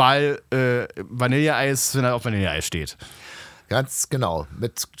halt 8-mal Vanilleeis, wenn er auf Vanilleeis steht. Ganz genau,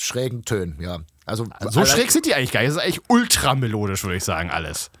 mit schrägen Tönen, ja. Also so schräg sind die eigentlich gar nicht. Das ist eigentlich ultra melodisch, würde ich sagen,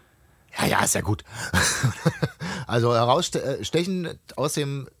 alles. Ja, ist ja gut. Also herausstechen aus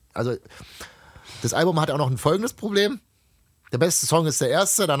dem, also das Album hat auch noch ein folgendes Problem. Der beste Song ist der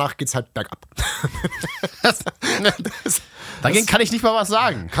erste, danach geht's halt bergab. Dagegen kann ich nicht mal was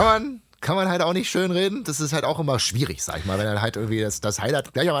sagen. Kann man halt auch nicht schön reden. Das ist halt auch immer schwierig, sag ich mal, wenn dann halt irgendwie das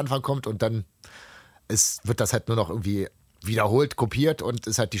Highlight gleich am Anfang kommt und dann wird das halt nur noch irgendwie wiederholt, kopiert und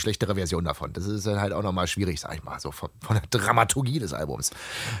ist halt die schlechtere Version davon. Das ist dann halt auch nochmal schwierig, sag ich mal, so von der Dramaturgie des Albums.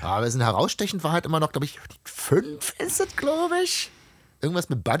 Aber es ist herausstechend war halt immer noch, glaube ich, 5 ist es, glaube ich. Irgendwas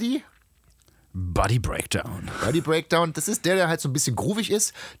mit Buddy. Body Breakdown. Body Breakdown, das ist der halt so ein bisschen groovig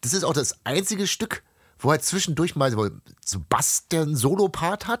ist. Das ist auch das einzige Stück, wo halt zwischendurch mal so Bass, der einen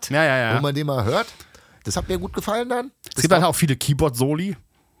Solo-Part hat, Ja. wo man den mal hört. Das hat mir gut gefallen dann. Es gibt halt auch viele Keyboard-Soli.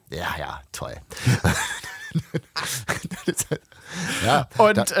 Ja, toll. Ja,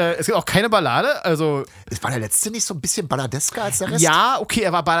 und es gibt auch keine Ballade, also... War der letzte nicht so ein bisschen balladesker als der Rest? Ja, okay,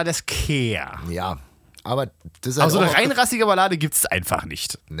 er war balladesker. Ja, aber das ist halt Also auch eine reinrassige Ballade gibt es einfach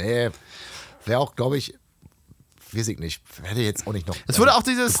nicht. Nee, wäre auch, glaube ich, weiß ich nicht, hätte jetzt auch nicht noch... Es würde auch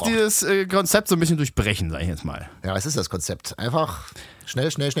dieses Konzept so ein bisschen durchbrechen, sag ich jetzt mal. Ja, was ist das Konzept? Einfach schnell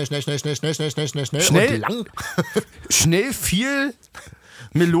und lang. Schnell, viel,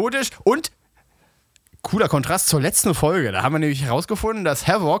 melodisch und cooler Kontrast zur letzten Folge. Da haben wir nämlich herausgefunden, dass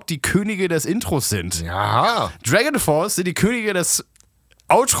Havoc die Könige des Intros sind. Ja. Dragon Force sind die Könige des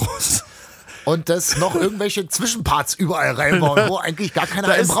Outros. Und das noch irgendwelche Zwischenparts überall reinbauen, wo eigentlich gar keiner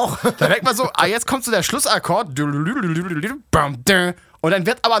einen braucht. Da merkt man so, jetzt kommt so der Schlussakkord. Und dann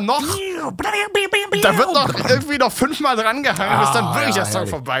wird aber noch... Da wird noch irgendwie noch 5-mal dran gehangen, bis dann wirklich der Song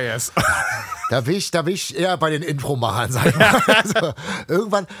vorbei ist. Da will ich eher bei den Intro-Machern, sag ich mal. Also,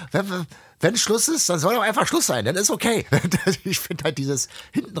 irgendwann, wenn Schluss ist, dann soll doch einfach Schluss sein, dann ist okay. Ich finde halt dieses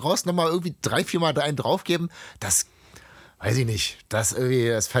hinten raus nochmal irgendwie 3-4 Mal einen draufgeben, das weiß ich nicht. Das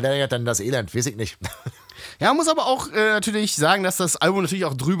verlängert dann das Elend, weiß ich nicht. Ja, man muss aber auch natürlich sagen, dass das Album natürlich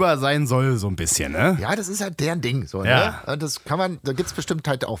auch drüber sein soll, so ein bisschen, ne? Ja, das ist halt deren Ding, so, ja. Ne? Und das da gibt es bestimmt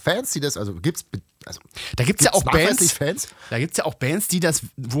halt auch Fans, die das, da gibt's ja auch Bands, Fans. Da gibt's ja auch Bands,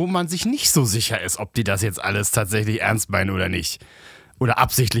 wo man sich nicht so sicher ist, ob die das jetzt alles tatsächlich ernst meinen oder nicht. Oder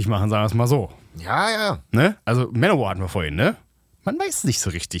absichtlich machen, sagen wir es mal so. Ja. Ne? Also Manowar hatten wir vorhin, ne? Man weiß nicht so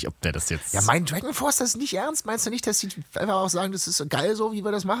richtig, ob der das jetzt... Ja, mein Dragon Force, das ist nicht ernst. Meinst du nicht, dass die einfach auch sagen, das ist geil so, wie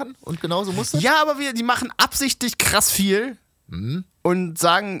wir das machen? Und genau so muss das? Ja, aber die machen absichtlich krass viel und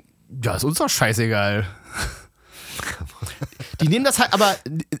sagen, ja, ist uns doch scheißegal. Die nehmen das halt, aber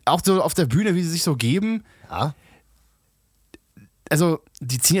auch so auf der Bühne, wie sie sich so geben. Ja. Also,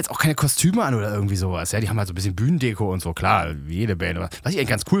 die ziehen jetzt auch keine Kostüme an oder irgendwie sowas. Ja, die haben halt so ein bisschen Bühnendeko und so, klar, wie jede Band. Aber was ich eigentlich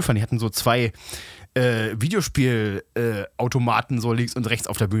ganz cool fand, die hatten so 2 Videospielautomaten so links und rechts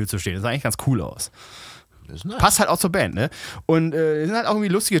auf der Bühne zu stehen. Das sah eigentlich ganz cool aus. Nice. Passt halt auch zur Band, ne? Und die sind halt auch irgendwie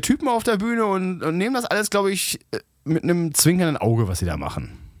lustige Typen auf der Bühne und nehmen das alles, glaube ich, mit einem zwinkernden Auge, was sie da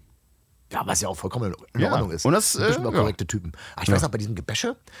machen. Ja, was ja auch vollkommen in Ordnung ist. Und das sind bestimmt auch korrekte Typen. Aber ich weiß noch, bei diesem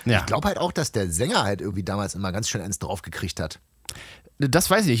Gebäsche, ich glaube halt auch, dass der Sänger halt irgendwie damals immer ganz schön eins draufgekriegt hat. Das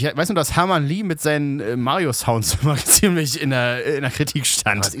weiß ich. Ich weiß nur, dass Herman Lee mit seinen Mario-Sounds immer ziemlich in der Kritik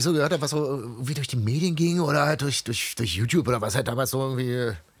stand. Was ich so gehört habe, was so irgendwie durch die Medien ging oder halt durch YouTube oder was halt damals so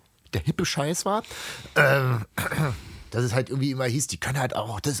irgendwie der hippe Scheiß war, dass es halt irgendwie immer hieß, die können halt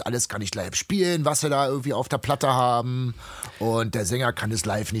auch das alles gar nicht live spielen, was sie da irgendwie auf der Platte haben. Und der Sänger kann es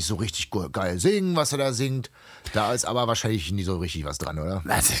live nicht so richtig geil singen, was er da singt. Da ist aber wahrscheinlich nie so richtig was dran, oder?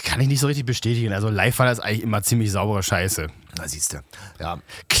 Das kann ich nicht so richtig bestätigen. Also live war das eigentlich immer ziemlich saubere Scheiße. Na, siehst du. Ja.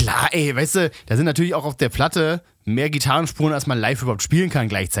 Klar, ey, weißt du, da sind natürlich auch auf der Platte mehr Gitarrenspuren, als man live überhaupt spielen kann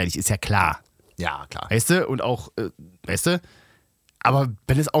gleichzeitig. Ist ja klar. Ja, klar. Weißt du? Und auch, weißt du? Aber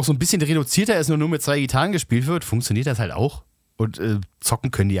wenn es auch so ein bisschen reduzierter ist und nur mit 2 Gitarren gespielt wird, funktioniert das halt auch. Und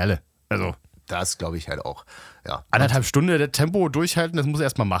zocken können die alle. Also. Das glaube ich halt auch. Ja. 1,5 Stunden das Tempo durchhalten, das muss er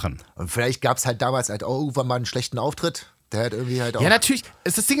erstmal machen. Und vielleicht gab es halt damals halt auch irgendwann mal einen schlechten Auftritt. Der hat irgendwie halt auch. Ja, natürlich.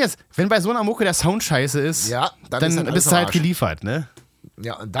 Das Ding ist, wenn bei so einer Mucke der Sound scheiße ist, ja, dann bist du halt geliefert, ne?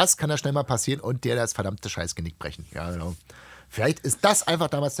 Ja, und das kann da schnell mal passieren und dir das verdammte Scheißgenick brechen. Ja, genau. Vielleicht ist das einfach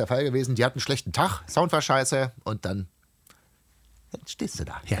damals der Fall gewesen. Die hatten einen schlechten Tag, Sound war scheiße und dann stehst du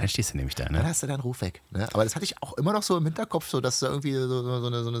da. Ja, dann stehst du nämlich da, ne? Dann hast du deinen Ruf weg. Ne? Aber das hatte ich auch immer noch so im Hinterkopf, so dass da irgendwie so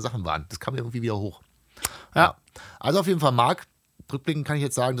eine Sachen waren. Das kam irgendwie wieder hoch. Ja. Also auf jeden Fall, Marc, rückblickend kann ich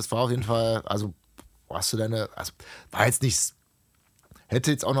jetzt sagen, das war auf jeden Fall, also hast du deine, also war jetzt nichts,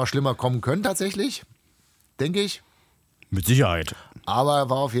 hätte jetzt auch noch schlimmer kommen können tatsächlich, denke ich. Mit Sicherheit. Aber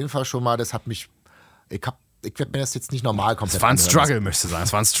war auf jeden Fall schon mal, das hat mich, ich werde mir das jetzt nicht normal komplett Es war ein anhören. Struggle, möchte ich sagen.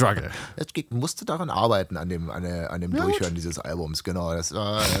 Es war ein Struggle. Ich musste daran arbeiten, an dem Durchhören dieses Albums, genau. Das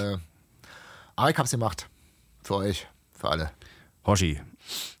war, aber ich hab's gemacht. Für euch, für alle. Hoshi,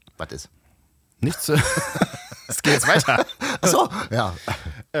 Was ist? nichts. Es geht jetzt weiter. Achso, ja.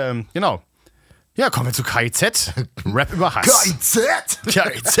 Genau. Ja, kommen wir zu KIZ. Rap über Hass. KIZ!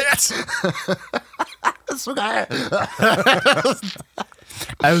 KIZ. Das ist so geil.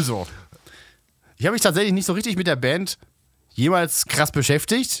 Also, ich habe mich tatsächlich nicht so richtig mit der Band jemals krass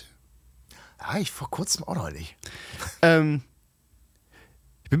beschäftigt. Ja, ich vor kurzem auch noch nicht. Ich bin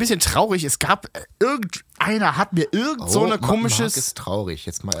ein bisschen traurig. Es gab, irgendeiner hat mir so eine Mark komisches... ist traurig.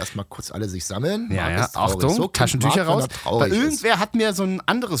 Jetzt mal erstmal kurz alle sich sammeln. Ja, Mark ja, ist traurig. Achtung, So klingt Taschentücher Mark, wenn raus. er traurig Weil ist. irgendwer hat mir so ein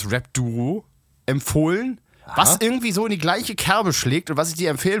anderes Rap-Duo empfohlen, was irgendwie so in die gleiche Kerbe schlägt und was ich dir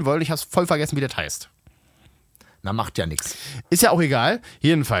empfehlen wollte. Ich habe voll vergessen, wie das heißt. Na, macht ja nichts. Ist ja auch egal.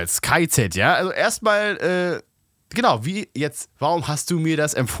 Jedenfalls, KIZ, ja. Also erstmal, genau, warum hast du mir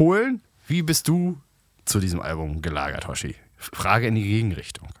das empfohlen? Wie bist du zu diesem Album gelagert, Hoshi? Frage in die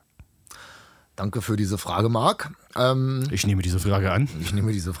Gegenrichtung. Danke für diese Frage, Marc. Ich nehme diese Frage an. Ich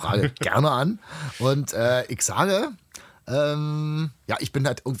nehme diese Frage gerne an. Und ich sage, ja, ich bin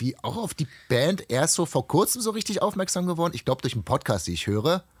halt irgendwie auch auf die Band erst so vor kurzem so richtig aufmerksam geworden. Ich glaube, durch einen Podcast, den ich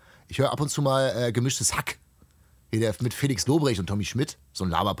höre. Ich höre ab und zu mal Gemischtes Hack. Hier mit Felix Lobrecht und Tommy Schmidt. So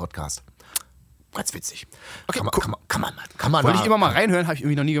ein Laber-Podcast. Ganz witzig. Okay, kann man wollte ich immer mal reinhören, habe ich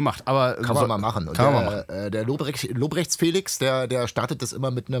irgendwie noch nie gemacht. Aber Kann man mal machen. Und kann man mal machen. Der Lobrechts Felix, der startet das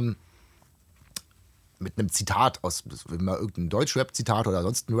immer mit einem Zitat aus, immer irgendein Deutsch-Rap-Zitat oder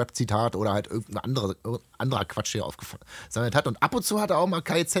sonst ein Rap-Zitat oder halt irgendein anderer Quatsch, der aufgesammelt hat. Und ab und zu hat er auch mal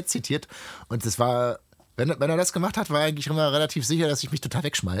KIZ zitiert. Und das war, wenn er das gemacht hat, war eigentlich immer relativ sicher, dass ich mich total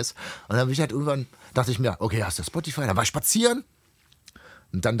wegschmeiß. Und dann bin ich halt irgendwann, dachte ich mir, okay, hast du Spotify? Dann war ich spazieren.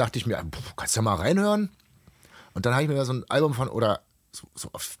 Und dann dachte ich mir, kannst du ja mal reinhören. Und dann habe ich mir so ein Album von, oder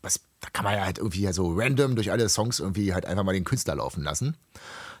da kann man ja halt irgendwie so random durch alle Songs irgendwie halt einfach mal den Künstler laufen lassen.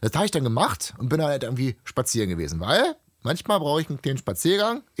 Das habe ich dann gemacht und bin halt irgendwie spazieren gewesen, weil manchmal brauche ich einen kleinen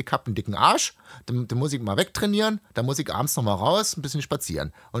Spaziergang, ich habe einen dicken Arsch, den muss ich mal wegtrainieren, dann muss ich abends nochmal raus, ein bisschen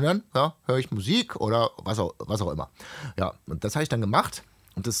spazieren. Und dann höre ich Musik oder was auch immer. Ja, und das habe ich dann gemacht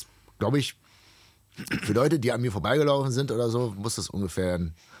und das, glaube ich, für Leute, die an mir vorbeigelaufen sind oder so, muss das ungefähr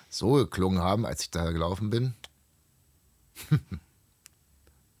so geklungen haben, als ich da gelaufen bin.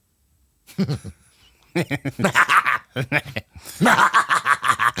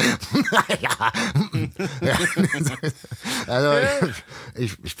 Also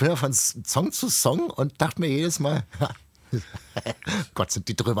ich bin ja von Song zu Song und dachte mir jedes Mal, Gott, sind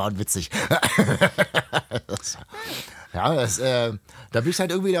die drüber und witzig. Ja, da bin ich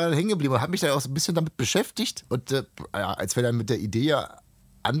halt irgendwie da hängen geblieben und habe mich da auch so ein bisschen damit beschäftigt. Und als wir dann mit der Idee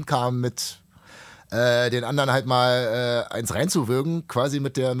ankamen, mit den anderen halt mal eins reinzuwürgen, quasi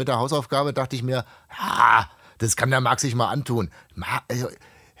mit der Hausaufgabe, dachte ich mir, das kann der Marc sich mal antun. Also,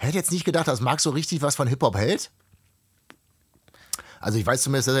 hätte jetzt nicht gedacht, dass Marc so richtig was von Hip-Hop hält. Also ich weiß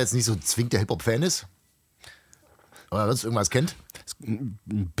zumindest, dass er jetzt nicht so zwingend der Hip-Hop-Fan ist. Oder sonst irgendwas kennt. Ein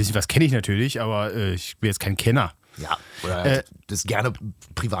bisschen was kenne ich natürlich, aber ich bin jetzt kein Kenner. Ja, oder das gerne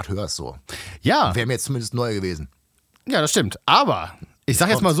privat hörst so. Ja. Wäre mir jetzt zumindest neu gewesen. Ja, das stimmt. Aber ich sag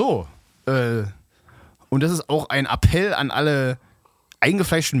jetzt mal so, und das ist auch ein Appell an alle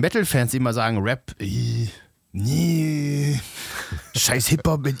eingefleischten Metal-Fans, die immer sagen, Rap, nee, scheiß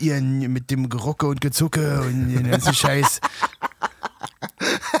Hip-Hop mit dem Gerocke und Gezucke und den ganzen Scheiß.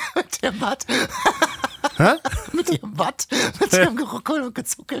 Mit dem Watt. Hä? Mit dem Watt. Mit dem Gerocke und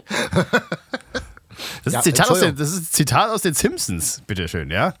Gezucke. Das ist, das ist ein Zitat aus den Simpsons,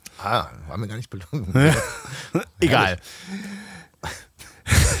 bitteschön, ja? War mir gar nicht gelungen. Egal.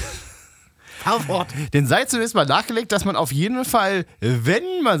 Den sei zumindest mal nachgelegt, dass man auf jeden Fall,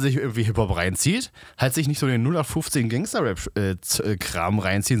 wenn man sich irgendwie Hip-Hop reinzieht, halt sich nicht so den 0815 Gangster-Rap-Kram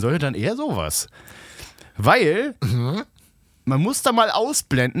reinziehen sollte, dann eher sowas. Weil man muss da mal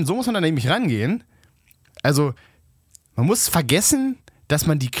ausblenden, so muss man da nämlich rangehen. Also, man muss vergessen, dass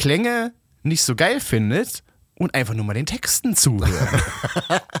man die Klänge nicht so geil findet und einfach nur mal den Texten zuhören.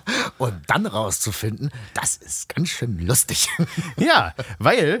 Und dann rauszufinden, das ist ganz schön lustig. Ja,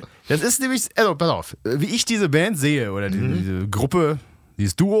 weil das ist nämlich, also pass auf, wie ich diese Band sehe oder diese Gruppe,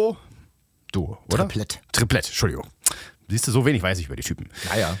 dieses Duo, oder? Triplett, Entschuldigung. Siehst du, so wenig weiß ich über die Typen.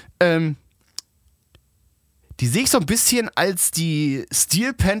 Naja. Die sehe ich so ein bisschen als die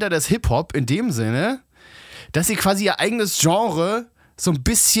Steel Panther des Hip-Hop in dem Sinne, dass sie quasi ihr eigenes Genre so ein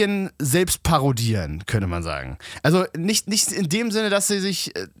bisschen selbst parodieren, könnte man sagen. Also nicht in dem Sinne, dass sie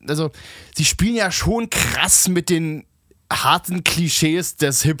spielen ja schon krass mit den harten Klischees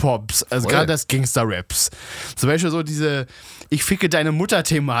des Hip-Hops, also gerade des Gangster-Raps. Zum Beispiel so diese Ich ficke deine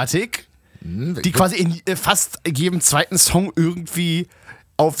Mutter-Thematik, die quasi in fast jedem zweiten Song irgendwie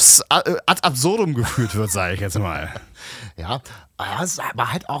aufs ad absurdum geführt wird, sage ich jetzt mal. Ja,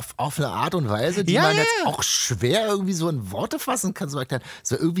 aber halt auch auf eine Art und Weise, die man jetzt auch schwer irgendwie so in Worte fassen kann. So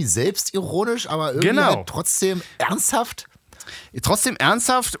irgendwie selbstironisch, aber irgendwie halt trotzdem ernsthaft. Trotzdem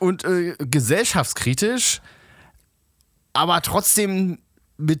ernsthaft und gesellschaftskritisch, aber trotzdem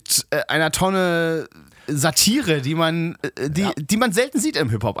mit einer Tonne Satire, die man selten sieht im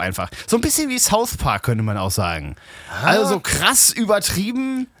Hip-Hop einfach. So ein bisschen wie South Park, könnte man auch sagen. Also krass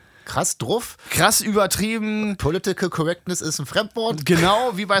übertrieben. Krass drauf. Krass übertrieben. Political Correctness ist ein Fremdwort.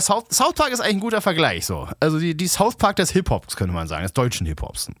 Genau, wie bei South Park ist eigentlich ein guter Vergleich. So. Also die South Park des Hip-Hops, könnte man sagen, des deutschen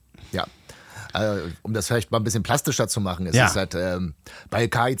Hip-Hops. Ja, um das vielleicht mal ein bisschen plastischer zu machen, ist es halt bei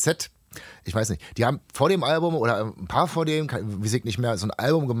KIZ, ich weiß nicht, die haben vor dem Album oder ein paar vor dem, weiß ich nicht mehr, so ein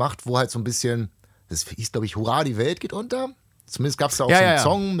Album gemacht, wo halt so ein bisschen, das hieß glaube ich Hurra, die Welt geht unter. Zumindest gab es da auch so einen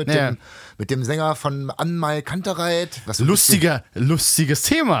Song mit dem Sänger von Anmal Kantereit. Lustiges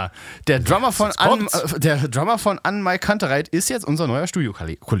Thema. Der Drummer von Anmal Kantereit ist jetzt unser neuer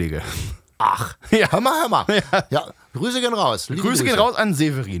Studiokollege. Ach, ja. Hör mal. Ja, Grüße gehen raus. Grüße gehen raus an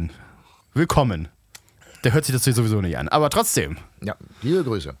Severin. Willkommen. Der hört sich das sowieso nicht an, aber trotzdem. Ja, liebe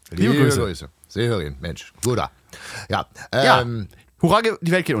Grüße. Liebe Grüße. Severin, Mensch, guter. Ja, Hurra,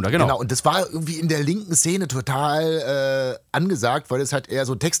 die Welt geht unter, genau. Und das war irgendwie in der linken Szene total angesagt, weil es halt eher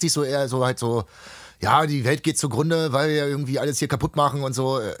so textlich ja, die Welt geht zugrunde, weil wir irgendwie alles hier kaputt machen und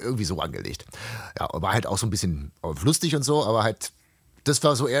so, irgendwie so angelegt. Ja, war halt auch so ein bisschen lustig und so, aber halt, das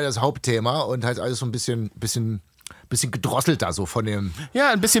war so eher das Hauptthema und halt alles so ein bisschen gedrosselter so von dem... Ja,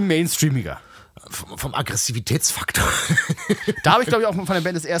 ein bisschen mainstreamiger. Vom Aggressivitätsfaktor. Da habe ich, glaube ich, auch von der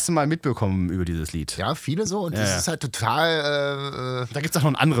Band das erste Mal mitbekommen über dieses Lied. Ja, viele so. Und das ist halt total... Da gibt es auch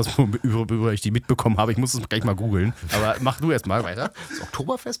noch ein anderes, über ich die mitbekommen habe. Ich muss es gleich mal googeln. Aber mach du erst mal weiter. Das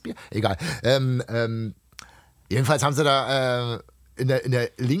Oktoberfestbier? Egal. Jedenfalls haben sie da... In der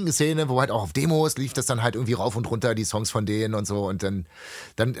linken Szene, wo halt auch auf Demos lief das dann halt irgendwie rauf und runter, die Songs von denen und so. Und dann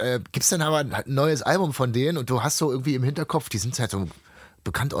gibt es dann aber ein neues Album von denen und du hast so irgendwie im Hinterkopf, die sind halt so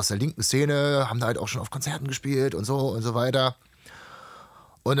bekannt aus der linken Szene, haben da halt auch schon auf Konzerten gespielt und so weiter.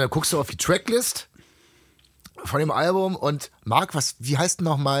 Und dann guckst du auf die Tracklist von dem Album und Marc, wie heißt denn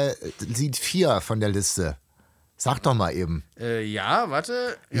nochmal Lied 4 von der Liste? Sag doch mal eben. Ja,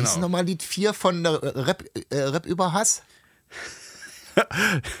 warte. Wie ist nochmal Lied 4 von der Rap über Hass?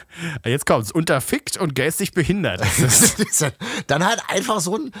 Jetzt kommt's. Unterfickt und geistig behindert. Dann halt einfach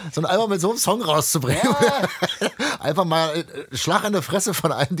so ein Album mit so einem Song rauszubringen. Ja. Einfach mal Schlag in der Fresse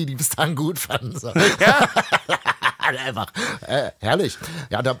von allen, die bis dahin gut fanden. So. Ja. Einfach herrlich.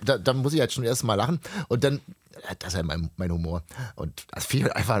 Ja, da muss ich jetzt schon erst mal lachen. Und dann, das ist ja mein Humor. Und das fiel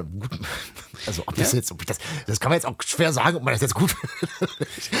halt einfach gut. Also, das kann man jetzt auch schwer sagen, ob man das jetzt gut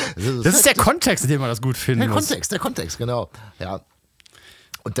findet. Das ist der Kontext, in dem man das gut findet. Der Kontext, genau. Ja.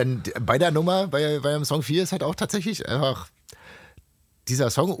 Und dann bei der Nummer, bei dem Song 4 ist halt auch tatsächlich einfach dieser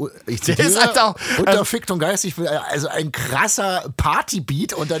Song, ich zitiere, der ist halt auch, unterfickt und geistig, also ein krasser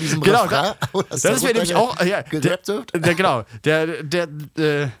Partybeat unter diesem Refrain. Das ist mir nämlich auch, genau,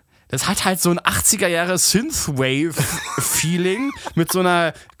 das hat halt so ein 80er-Jahre Synthwave-Feeling mit so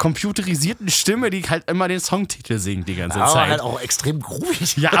einer computerisierten Stimme, die halt immer den Songtitel singt die ganze Zeit. Aber halt auch extrem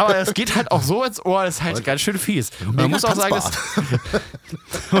groovig. Ja, aber es geht halt auch so ins Ohr, das ist halt ganz schön fies. Und man muss auch sagen,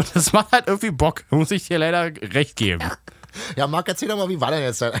 das macht halt irgendwie Bock, muss ich dir leider recht geben. Ja, Marc, erzähl doch mal, wie war denn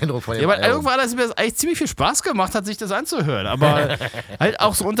jetzt dein Eindruck von dem Album? Ja, mein Eindruck war, dass mir das eigentlich ziemlich viel Spaß gemacht hat, sich das anzuhören. Aber halt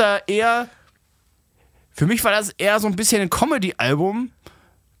auch so für mich war das eher so ein bisschen ein Comedy-Album,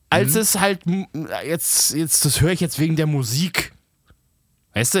 als es halt, jetzt, das höre ich jetzt wegen der Musik.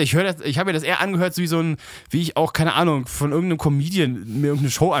 Weißt du, ich habe mir das eher angehört, wie ich auch, keine Ahnung, von irgendeinem Comedian mir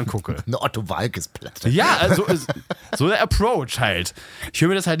irgendeine Show angucke. Eine Otto Walkes-Platte. Ja, also so der Approach halt. Ich höre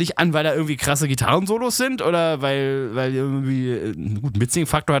mir das halt nicht an, weil da irgendwie krasse Gitarrensolos sind oder weil irgendwie, gut,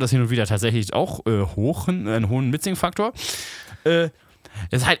 Mitsing-Faktor hat das hin und wieder tatsächlich auch einen hohen Mitsing-Faktor. Das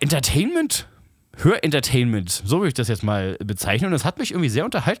ist halt Entertainment. Hör-Entertainment, so würde ich das jetzt mal bezeichnen. Und das hat mich irgendwie sehr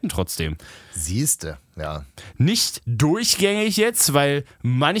unterhalten trotzdem. Siehste, ja. Nicht durchgängig jetzt, weil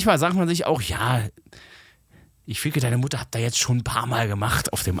manchmal sagt man sich auch, ja, ich ficke deine Mutter, habt ihr jetzt schon ein paar Mal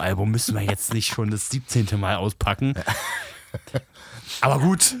gemacht auf dem Album, müssen wir jetzt nicht schon das 17. Mal auspacken. Aber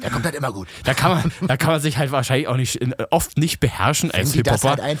gut, Der kommt halt immer gut. da kann man sich halt wahrscheinlich auch nicht oft nicht beherrschen als Wenn die das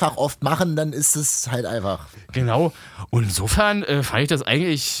Hip-Hopper. halt einfach oft machen, dann ist es halt einfach. Genau. Und insofern fand ich das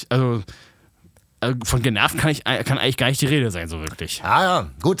eigentlich, also von genervt kann eigentlich gar nicht die Rede sein, so wirklich. Ja,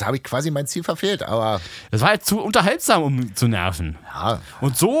 gut, habe ich quasi mein Ziel verfehlt, aber Das war halt zu unterhaltsam, um zu nerven. ja.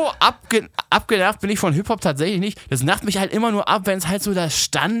 Und so abgenervt bin ich von Hip-Hop tatsächlich nicht. Das nervt mich halt immer nur ab, wenn es halt so das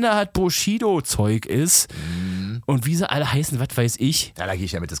Standard-Bushido-Zeug ist. Und wie sie alle heißen, was weiß ich. Ja, da gehe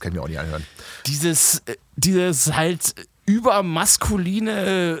ich ja mit, das kann ich mir auch nicht anhören. Dieses halt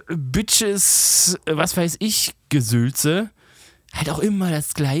übermaskuline Bitches, was weiß ich, Gesülze. Halt auch immer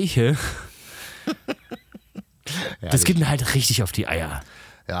das Gleiche. Das geht mir halt richtig auf die Eier.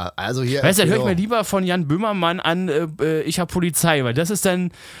 Ja, also hier. Weißt du, dann höre ich mir lieber von Jan Böhmermann an, ich hab Polizei, weil das ist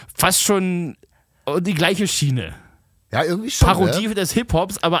dann fast schon die gleiche Schiene. Ja, irgendwie schon. Parodie Ne? des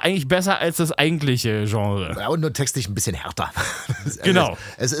Hip-Hops, aber eigentlich besser als das eigentliche Genre. Ja, und nur textlich ein bisschen härter. Genau.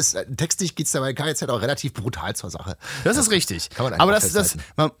 Es ist, textlich geht es dabei KZ auch relativ brutal zur Sache. Das ist richtig. Kann man einfach Aber festhalten.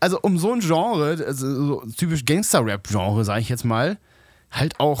 also um so ein Genre, also so typisch Gangster-Rap-Genre, sage ich jetzt mal,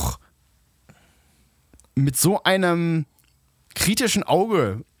 halt auch mit so einem kritischen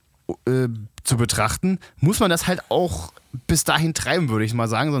Auge zu betrachten, muss man das halt auch bis dahin treiben, würde ich mal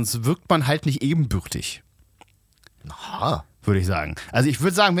sagen, sonst wirkt man halt nicht ebenbürtig, Aha. würde ich sagen. Also ich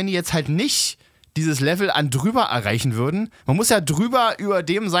würde sagen, wenn die jetzt halt nicht dieses Level an drüber erreichen würden, man muss ja drüber über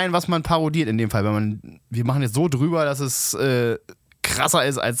dem sein, was man parodiert in dem Fall, wir machen jetzt so drüber, dass es krasser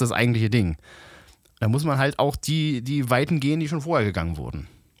ist als das eigentliche Ding. Da muss man halt auch die Weiten gehen, die schon vorher gegangen wurden.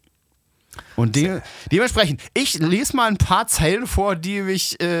 Und dementsprechend, ich lese mal ein paar Zeilen vor, die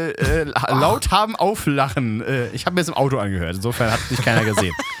mich laut haben auflachen. Ich habe mir jetzt im Auto angehört, insofern hat mich keiner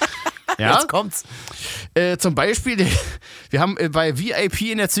gesehen. Ja? Jetzt kommt's. Zum Beispiel, wir haben bei VIP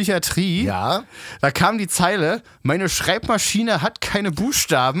in der Psychiatrie, Ja. da kam die Zeile, meine Schreibmaschine hat keine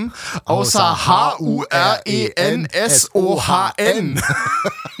Buchstaben, außer H-U-R-E-N-S-O-H-N.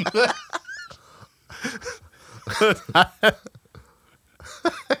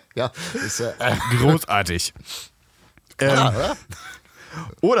 Ja, ist Großartig. oder?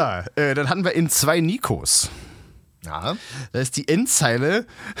 Oder, dann hatten wir in 2 Nikos. Ja. Da ist die Endzeile,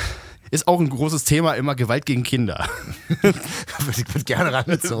 ist auch ein großes Thema, immer Gewalt gegen Kinder. Wird gerne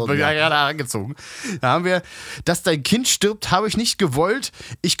rangezogen. Wird Ja. gerade angezogen. Da haben wir, dass dein Kind stirbt, habe ich nicht gewollt.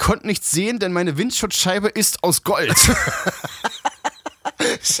 Ich konnte nichts sehen, denn meine Windschutzscheibe ist aus Gold.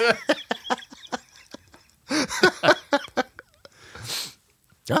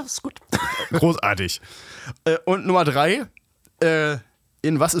 Ja, ist gut. Großartig. Und Nummer 3,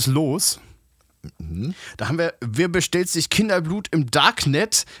 in Was ist los? Da haben wir, wer bestellt sich Kinderblut im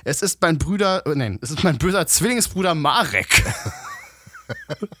Darknet? Es ist mein böser Zwillingsbruder Marek.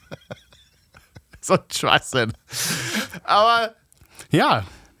 So ein Schwachsinn. Aber, ja.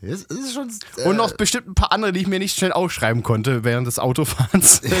 Es ist schon. Und noch bestimmt ein paar andere, die ich mir nicht schnell aufschreiben konnte während des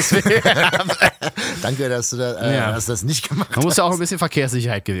Autofahrens. Deswegen, Danke, dass du dass du das nicht gemacht hast. man muss ja auch ein bisschen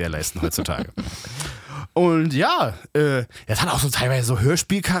Verkehrssicherheit gewährleisten heutzutage. Und ja, das hat auch so teilweise so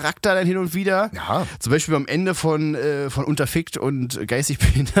Hörspielcharakter dann hin und wieder. Ja. Zum Beispiel am Ende von Unterfickt und geistig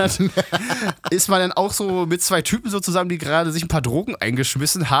behindert ist man dann auch so mit 2 Typen so zusammen, die gerade sich ein paar Drogen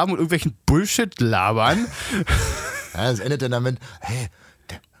eingeschmissen haben und irgendwelchen Bullshit labern. Ja, das endet dann damit, hey,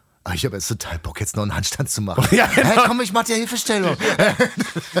 ich habe jetzt total Bock, jetzt noch einen Handstand zu machen. Ja, genau. Hey, komm, ich mach dir Hilfestellung.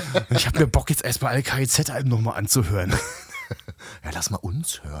 Ich habe mir Bock, jetzt erstmal alle KIZ-Alben nochmal anzuhören. Ja, lass mal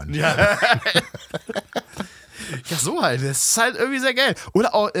uns hören. Ja. Ja, so halt. Das ist halt irgendwie sehr geil.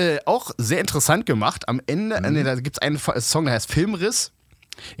 Oder auch sehr interessant gemacht. Am Ende, da gibt es einen Song, der heißt Filmriss.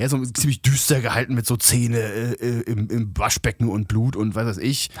 Ja, so ziemlich düster gehalten mit so Zähne im Waschbecken und Blut und was weiß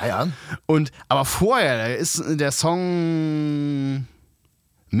ich. Ja. Aber vorher, da ist der Song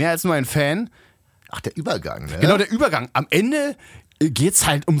Mehr als nur ein Fan. Ach, der Übergang, ne? Genau, der Übergang. Am Ende geht's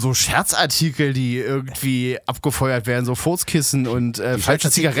halt um so Scherzartikel, die irgendwie abgefeuert werden, so Furzkissen und falsche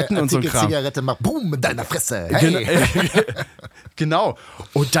Zigaretten und so ein Kram. Zigarette macht Boom in deiner Fresse. Hey. Genau.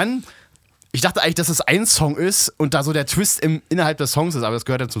 Und dann, ich dachte eigentlich, dass es ein Song ist und da so der Twist innerhalb des Songs ist, aber das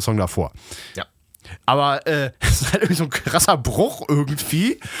gehört dann zum Song davor. Ja. Aber es ist halt irgendwie so ein krasser Bruch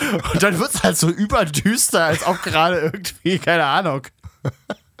irgendwie. Und dann wird es halt so überdüster, als auch gerade irgendwie, keine Ahnung.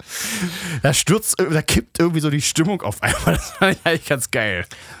 Da kippt irgendwie so die Stimmung auf einmal. Das fand ich eigentlich ganz geil.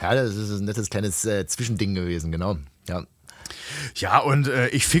 Ja, das ist ein nettes kleines Zwischending gewesen, genau. Ja. Ja, und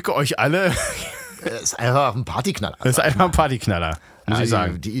ich ficke euch alle. Das ist einfach ein Partyknaller. Das ist einfach ein Partyknaller, muss ich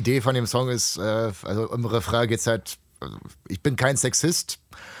sagen. Die Idee von dem Song ist, also im Refrain geht's halt, also, ich bin kein Sexist,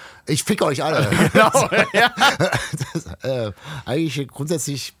 ich ficke euch alle. Genau, ja. Das, eigentlich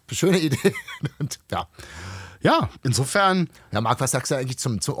grundsätzlich eine schöne Idee. Und, ja. Ja, insofern. Ja, Marc, was sagst du eigentlich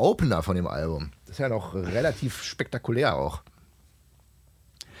zum Opener von dem Album? Das ist ja noch relativ spektakulär auch.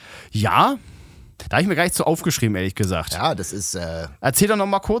 Ja, da habe ich mir gar nicht so aufgeschrieben, ehrlich gesagt. Ja, das ist. Erzähl doch noch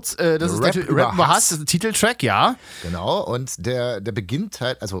mal kurz. Das ist Rap der über Rap über Hass. Hass, das ist der Titeltrack, ja. Genau, und der beginnt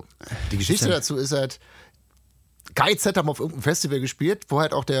halt, also die Geschichte dazu ist halt, KIZ haben auf irgendeinem Festival gespielt, wo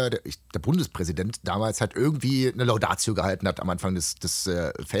halt auch der Bundespräsident damals halt irgendwie eine Laudatio gehalten hat am Anfang des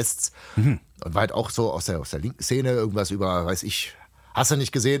Fests. Und war halt auch so aus der linken Szene irgendwas über, weiß ich, hast du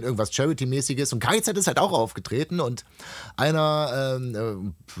nicht gesehen, irgendwas Charity-mäßiges. Und KIZ ist halt auch aufgetreten und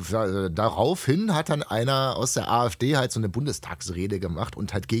daraufhin hat dann einer aus der AfD halt so eine Bundestagsrede gemacht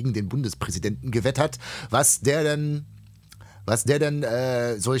und halt gegen den Bundespräsidenten gewettert, was der denn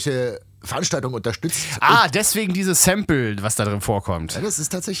solche Veranstaltungen unterstützt. Deswegen dieses Sample, was da drin vorkommt. Ja, das ist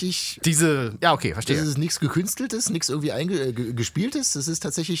tatsächlich. Ja, okay, verstehe. Das ist nichts Gekünsteltes, nichts irgendwie gespieltes. Das ist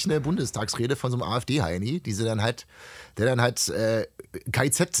tatsächlich eine Bundestagsrede von so einem AfD-Heini, der dann halt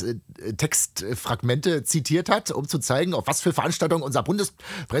KIZ-Textfragmente zitiert hat, um zu zeigen, auf was für Veranstaltungen unser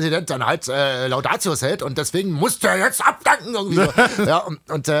Bundespräsident dann halt Laudatios hält und deswegen muss der jetzt abdanken. Irgendwie so. Ja,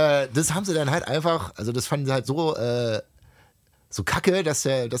 und das haben sie dann halt einfach, also das fanden sie halt so kacke, dass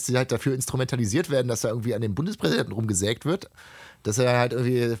sie halt dafür instrumentalisiert werden, dass da irgendwie an dem Bundespräsidenten rumgesägt wird, dass sie halt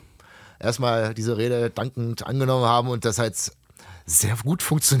irgendwie erstmal diese Rede dankend angenommen haben und das halt sehr gut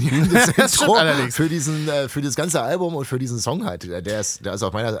funktionierendes Intro für das ganze Album und für diesen Song halt. Der ist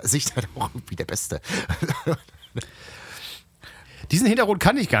aus meiner Sicht halt auch irgendwie der Beste. Diesen Hintergrund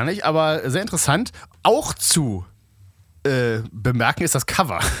kannte ich gar nicht, aber sehr interessant. Auch zu bemerken ist das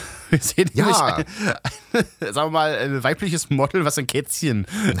Cover. Wir sehen nämlich sagen wir mal, ein weibliches Model, was ein Kätzchen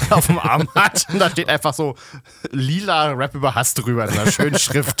auf dem Arm hat. Und da steht einfach so lila Rap über Hass drüber in einer schönen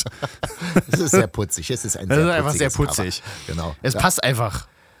Schrift. Es ist sehr putzig. Es ist einfach sehr putzig. Cover. Genau. Es passt einfach.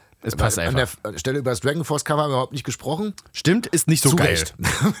 An der Stelle über das Dragon Force Cover haben wir überhaupt nicht gesprochen. Stimmt, ist nicht so geil.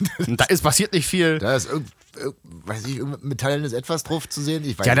 Passiert nicht viel. Da ist metallenes Etwas drauf zu sehen.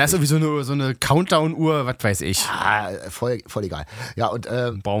 Ich weiß da ist irgendwie so eine Countdown-Uhr, was weiß ich. Voll egal. Ja, und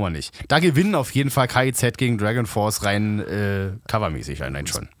brauchen wir nicht. Da gewinnen auf jeden Fall KIZ gegen Dragon Force rein covermäßig allein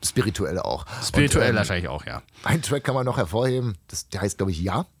schon. Spirituell auch. Spirituell wahrscheinlich auch, ja. Ein Track kann man noch hervorheben, der heißt, glaube ich,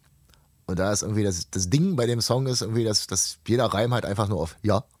 Ja. Und da ist irgendwie das Ding bei dem Song ist irgendwie, dass jeder Reim halt einfach nur auf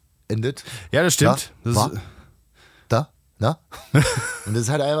Ja endet. Ja, das stimmt. Na? Und das ist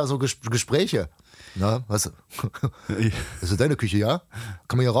halt einfach so Gespräche. Na, was? Ist das deine Küche, ja?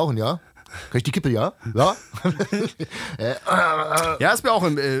 Kann man hier rauchen, ja? Kann ich die Kippe, ja? Ja? Ja, ist mir auch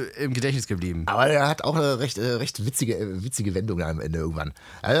im Gedächtnis geblieben. Aber er hat auch eine recht witzige Wendung da am Ende irgendwann.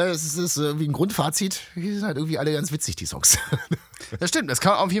 Also es ist irgendwie ein Grundfazit. Die sind halt irgendwie alle ganz witzig, die Songs. Das stimmt. Das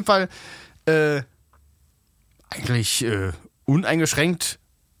kann man auf jeden Fall eigentlich uneingeschränkt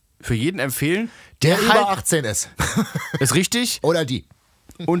für jeden empfehlen. Der über 18 ist. Ist richtig. Oder die.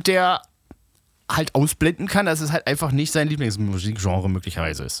 Und der halt ausblenden kann, dass es halt einfach nicht sein Lieblingsmusikgenre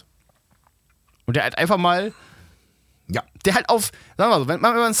möglicherweise ist. Und der halt einfach mal, der halt auf, sagen wir mal so, wenn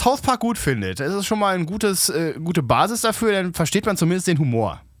man South Park gut findet, das ist schon mal eine gute Basis dafür, dann versteht man zumindest den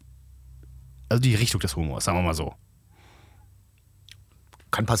Humor. Also die Richtung des Humors, sagen wir mal so.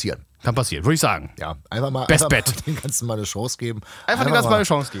 Kann passieren, würde ich sagen. Ja, einfach mal den Ganzen mal eine Chance geben. Einfach den Ganzen mal eine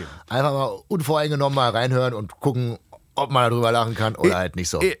Chance geben. Einfach mal unvoreingenommen mal reinhören und gucken, ob man darüber lachen kann oder halt nicht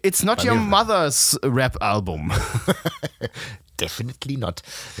so. It's not your mother's Rap-Album. Definitely not.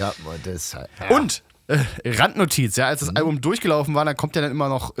 Ja, das halt. Ja. Und Randnotiz, als das Album durchgelaufen war, dann kommt ja dann immer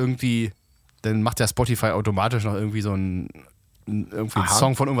noch irgendwie, dann macht der Spotify automatisch noch irgendwie so einen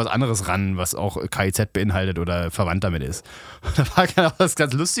Song von irgendwas anderes ran, was auch KIZ beinhaltet oder verwandt damit ist. Und da war genau das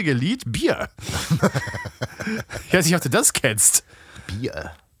ganz lustige Lied, Bier. Ich weiß nicht, ob du das kennst.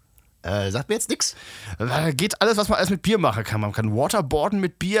 Bier. Sagt mir jetzt nichts. Da geht alles, was man alles mit Bier machen kann. Man kann Waterboarden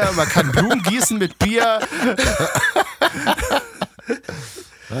mit Bier, man kann Blumen gießen mit Bier.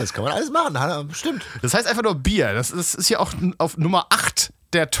 Das kann man alles machen, bestimmt. Das heißt einfach nur Bier. Das ist hier auch auf Nummer 8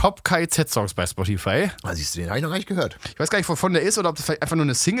 der Top-KIZ-Songs bei Spotify. Siehst du, den habe ich noch gar nicht gehört. Ich weiß gar nicht, wovon der ist oder ob das vielleicht einfach nur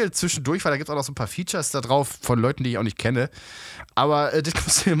eine Single zwischendurch war. Da gibt es auch noch so ein paar Features da drauf von Leuten, die ich auch nicht kenne. Aber das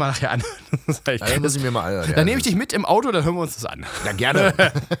musst du dir mal nachher an. Das muss ich mir mal anhören. Dann nehme ich dich mit im Auto, dann hören wir uns das an. Ja,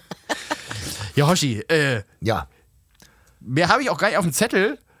 gerne. Ja, Hoshi. Ja. Mehr habe ich auch gar nicht auf dem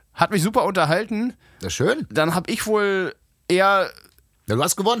Zettel. Hat mich super unterhalten. Na schön. Dann habe ich wohl eher... Ja, du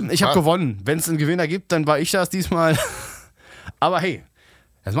hast gewonnen. Ich habe gewonnen. Wenn es einen Gewinner gibt, dann war ich das diesmal. Aber hey,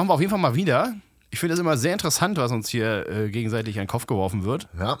 das machen wir auf jeden Fall mal wieder. Ich finde es immer sehr interessant, was uns hier gegenseitig an den Kopf geworfen wird.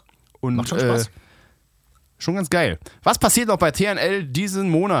 Ja. Und, macht schon Spaß. Schon ganz geil. Was passiert noch bei TNL diesen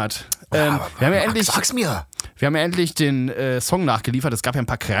Monat? Wir haben ja endlich. Sag's mir. Wir haben ja endlich den Song nachgeliefert. Es gab ja ein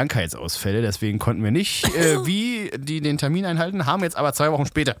paar Krankheitsausfälle, deswegen konnten wir nicht den Termin einhalten, haben jetzt aber 2 Wochen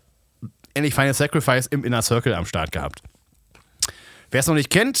später endlich Final Sacrifice im Inner Circle am Start gehabt. Wer es noch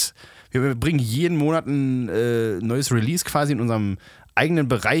nicht kennt, wir bringen jeden Monat ein neues Release quasi in unserem eigenen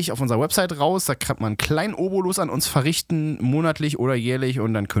Bereich auf unserer Website raus. Da kann man einen kleinen Obolus an uns verrichten, monatlich oder jährlich,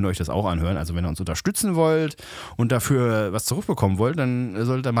 und dann könnt ihr euch das auch anhören. Also wenn ihr uns unterstützen wollt und dafür was zurückbekommen wollt, dann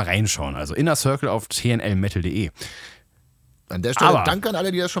solltet ihr mal reinschauen. Also Inner Circle auf tnlmetal.de. An der Stelle danke an alle,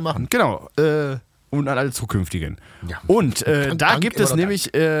 die das schon machen. Genau, und an alle zukünftigen. Ja. Und da gibt es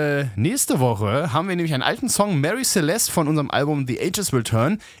nämlich, nächste Woche haben wir nämlich einen alten Song, Mary Celeste, von unserem Album The Ages Will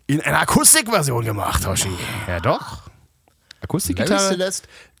Turn, in einer Akustikversion gemacht, Hoshi. Ja doch. Akustikgitarre. Mary Celeste,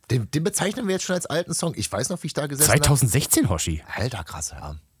 den bezeichnen wir jetzt schon als alten Song. Ich weiß noch, wie ich da gesessen 2016, Hoshi. habe. Alter, krass,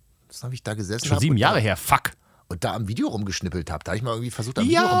 ja. Das habe ich da gesessen. Schon 7 Jahre her, fuck. Und da am Video rumgeschnippelt habe. Da habe ich mal irgendwie versucht, am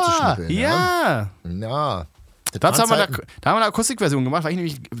Video rumzuschnippeln. Ja. Ja. Da haben wir eine Akustikversion gemacht, weil ich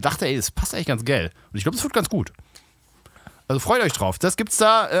nämlich dachte, ey, das passt eigentlich ganz geil. Und ich glaube, das wird ganz gut. Also freut euch drauf. Das gibt's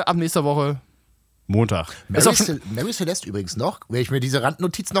da ab nächster Woche Montag. Mary Celeste übrigens noch, wenn ich mir diese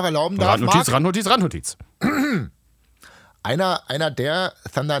Randnotiz noch erlauben darf. Randnotiz. Einer der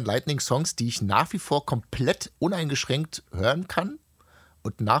Thunder and Lightning Songs, die ich nach wie vor komplett uneingeschränkt hören kann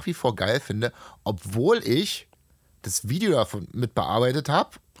und nach wie vor geil finde, obwohl ich das Video davon mit bearbeitet habe.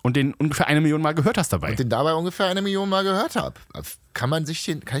 Und den ungefähr 1 Million Mal gehört hast dabei. Und den dabei ungefähr 1 Million Mal gehört habe. Kann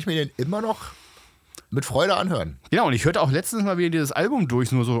ich mir den immer noch mit Freude anhören. Ja, und ich hörte auch letztens mal wieder dieses Album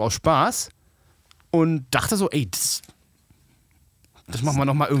durch, nur so aus Spaß. Und dachte so, ey, das machen wir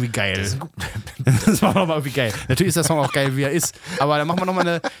nochmal irgendwie geil. Das machen wir nochmal irgendwie geil. Natürlich ist der Song auch geil, wie er ist. Aber da machen wir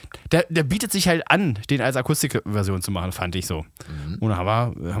nochmal der bietet sich halt an, den als Akustikversion zu machen, fand ich so. Und dann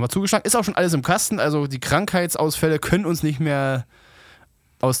haben wir zugeschlagen. Ist auch schon alles im Kasten. Also die Krankheitsausfälle können uns nicht mehr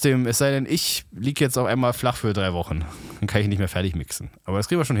aus dem, es sei denn, ich liege jetzt auf einmal flach für 3 Wochen. Dann kann ich nicht mehr fertig mixen. Aber das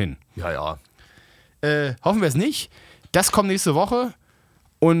kriegen wir schon hin. Ja. Hoffen wir es nicht. Das kommt nächste Woche.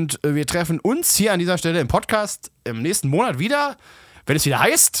 Und wir treffen uns hier an dieser Stelle im Podcast im nächsten Monat wieder, wenn es wieder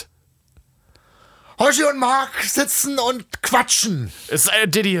heißt: Hoshi und Mark sitzen und quatschen. Es sei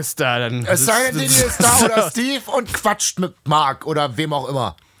denn, Diddy ist da. Es sei denn, Diddy ist da oder Steve und quatscht mit Mark oder wem auch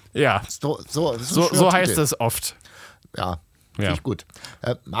immer. Ja. So heißt es oft. Ja. Finde ich gut.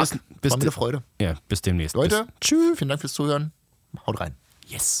 Marc, war mir eine Freude. Ja, bis demnächst. Leute, tschüss. Vielen Dank fürs Zuhören. Haut rein.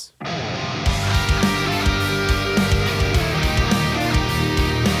 Yes.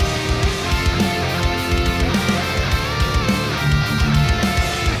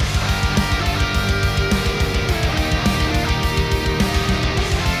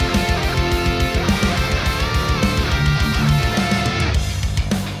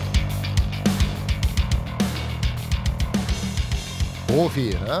 Profi,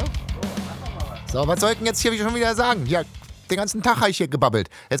 ja? So, was soll ich denn jetzt hier schon wieder sagen? Ja, den ganzen Tag habe ich hier gebabbelt.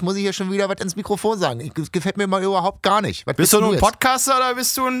 Jetzt muss ich hier schon wieder was ins Mikrofon sagen. Gefällt mir mal überhaupt gar nicht. Was bist du nur ein Podcaster oder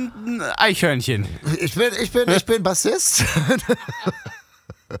bist du ein Eichhörnchen? Ich bin Bassist.